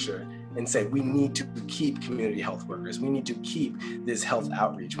infrastructure and say, we need to keep community health workers. We need to keep this health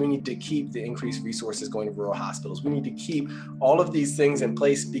outreach. We need to keep the increased resources going to rural hospitals. We need to keep all of these things in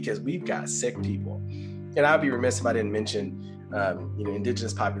place because we've got sick people. And I'd be remiss if I didn't mention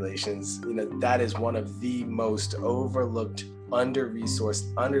indigenous populations. That is one of the most overlooked,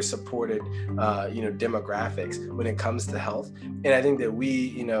 under-resourced, under-supported, demographics when it comes to health. And I think that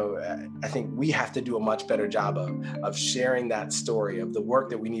we have to do a much better job of sharing that story of the work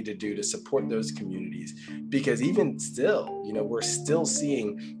that we need to do to support those communities. Because even still, we're still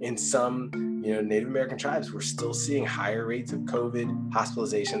seeing in some, Native American tribes, we're still seeing higher rates of COVID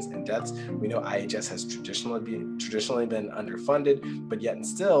hospitalizations and deaths. We know IHS has traditionally been underfunded, but yet and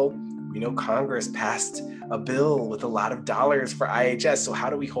still, we know Congress passed a bill with a lot of dollars for IHS. So how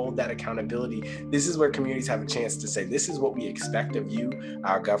do we hold that accountability? This is where communities have a chance to say, this is what we expect of you,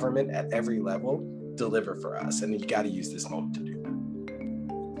 our government at every level, deliver for us. And you got to use this moment to do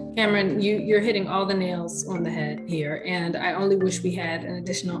that. Cameron, you're hitting all the nails on the head here. And I only wish we had an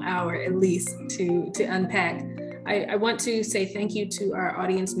additional hour at least to unpack. I want to say thank you to our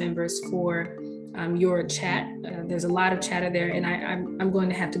audience members for your chat. There's a lot of chatter there, and I'm going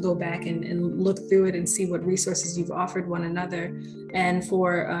to have to go back and look through it and see what resources you've offered one another. And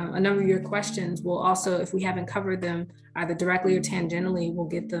for a number of your questions, we'll also, if we haven't covered them either directly or tangentially, we'll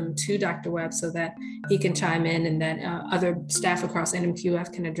get them to Dr. Webb so that he can chime in and that other staff across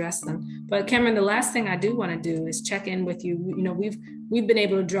NMQF can address them. But Cameron, the last thing I do want to do is check in with you. We've been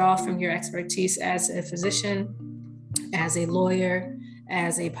able to draw from your expertise as a physician, as a lawyer,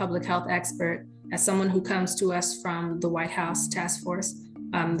 as a public health expert, as someone who comes to us from the White House task force,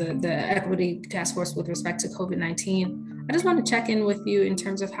 the equity task force with respect to COVID-19. I just want to check in with you in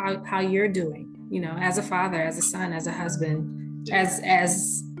terms of how you're doing, as a father, as a son, as a husband, as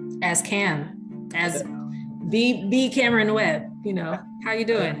Cam, as B Cameron Webb, how you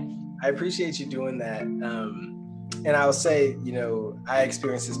doing? I appreciate you doing that. And I'll say, I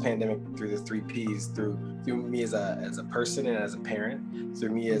experienced this pandemic through the 3 Ps, through me as a person and as a parent, through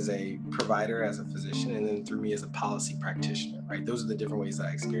me as a provider, as a physician, and then through me as a policy practitioner, right? Those are the different ways that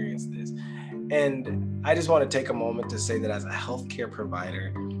I experienced this. And I just want to take a moment to say that as a healthcare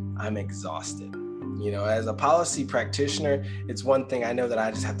provider, I'm exhausted. As a policy practitioner, it's one thing. I know that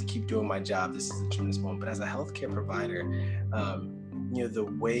I just have to keep doing my job. This is a tremendous moment. But as a healthcare provider, the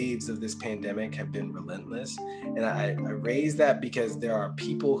waves of this pandemic have been relentless. And I raise that because there are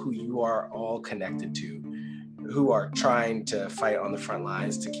people who you are all connected to who are trying to fight on the front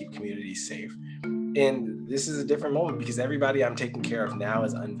lines to keep communities safe. And this is a different moment because everybody I'm taking care of now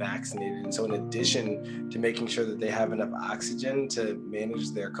is unvaccinated. And so in addition to making sure that they have enough oxygen to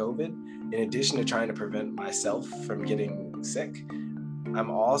manage their COVID, in addition to trying to prevent myself from getting sick, I'm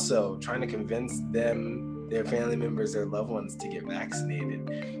also trying to convince them, their family members, their loved ones to get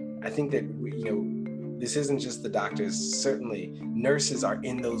vaccinated. I think that, this isn't just the doctors. Certainly nurses are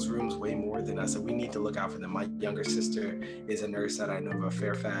in those rooms way more than us, so we need to look out for them. My younger sister is a nurse that I know of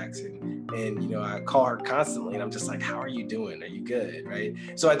Fairfax, and you know, I call her constantly and I'm just like, how are you doing? Are you good? Right?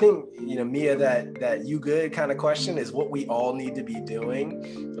 So I think, you know, Mia, that you good kind of question is what we all need to be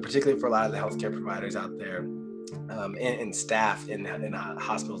doing, particularly for a lot of the healthcare providers out there. And staff in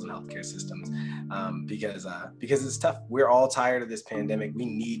hospitals and healthcare systems, because it's tough. We're all tired of this pandemic. We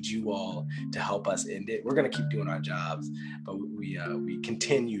need you all to help us end it. We're going to keep doing our jobs, but we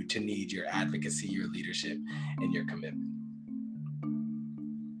continue to need your advocacy, your leadership, and your commitment.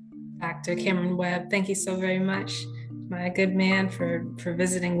 Dr. Cameron Webb, thank you so very much, my good man, for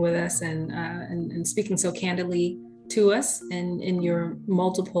visiting with us and speaking so candidly to us in your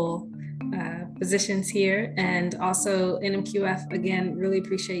multiple positions here. And also NMQF, again, really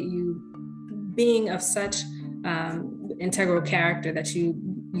appreciate you being of such integral character that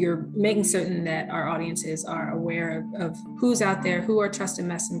you're making certain that our audiences are aware of who's out there, who are trusted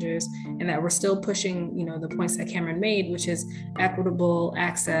messengers, and that we're still pushing, you know, the points that Cameron made, which is equitable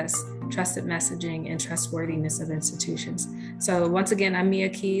access, trusted messaging, and trustworthiness of institutions. So once again, I'm Mia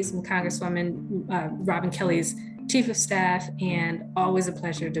Keys, I'm Congresswoman Robin Kelly's Chief of Staff, and always a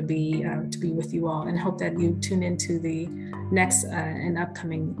pleasure to be with you all, and hope that you tune into the next and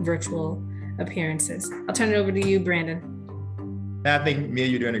upcoming virtual appearances. I'll turn it over to you, Brandon. I think, Mia,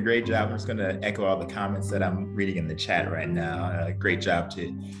 you're doing a great job. I'm just going to echo all the comments that I'm reading in the chat right now. Great job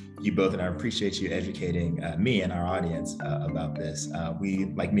to you both, and I appreciate you educating me and our audience about this. We,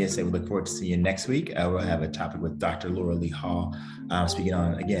 like Mia said, we look forward to seeing you next week. We'll have a topic with Dr. Laura Lee Hall, speaking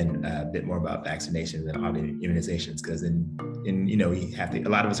on, again, a bit more about vaccinations and immunizations, because you know, we have to, a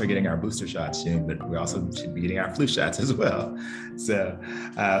lot of us are getting our booster shots soon, but we also should be getting our flu shots as well. So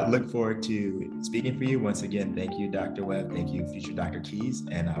look forward to speaking for you. Once again, thank you, Dr. Webb. Thank you, future Dr. Keys,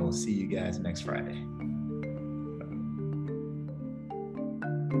 and I will see you guys next Friday.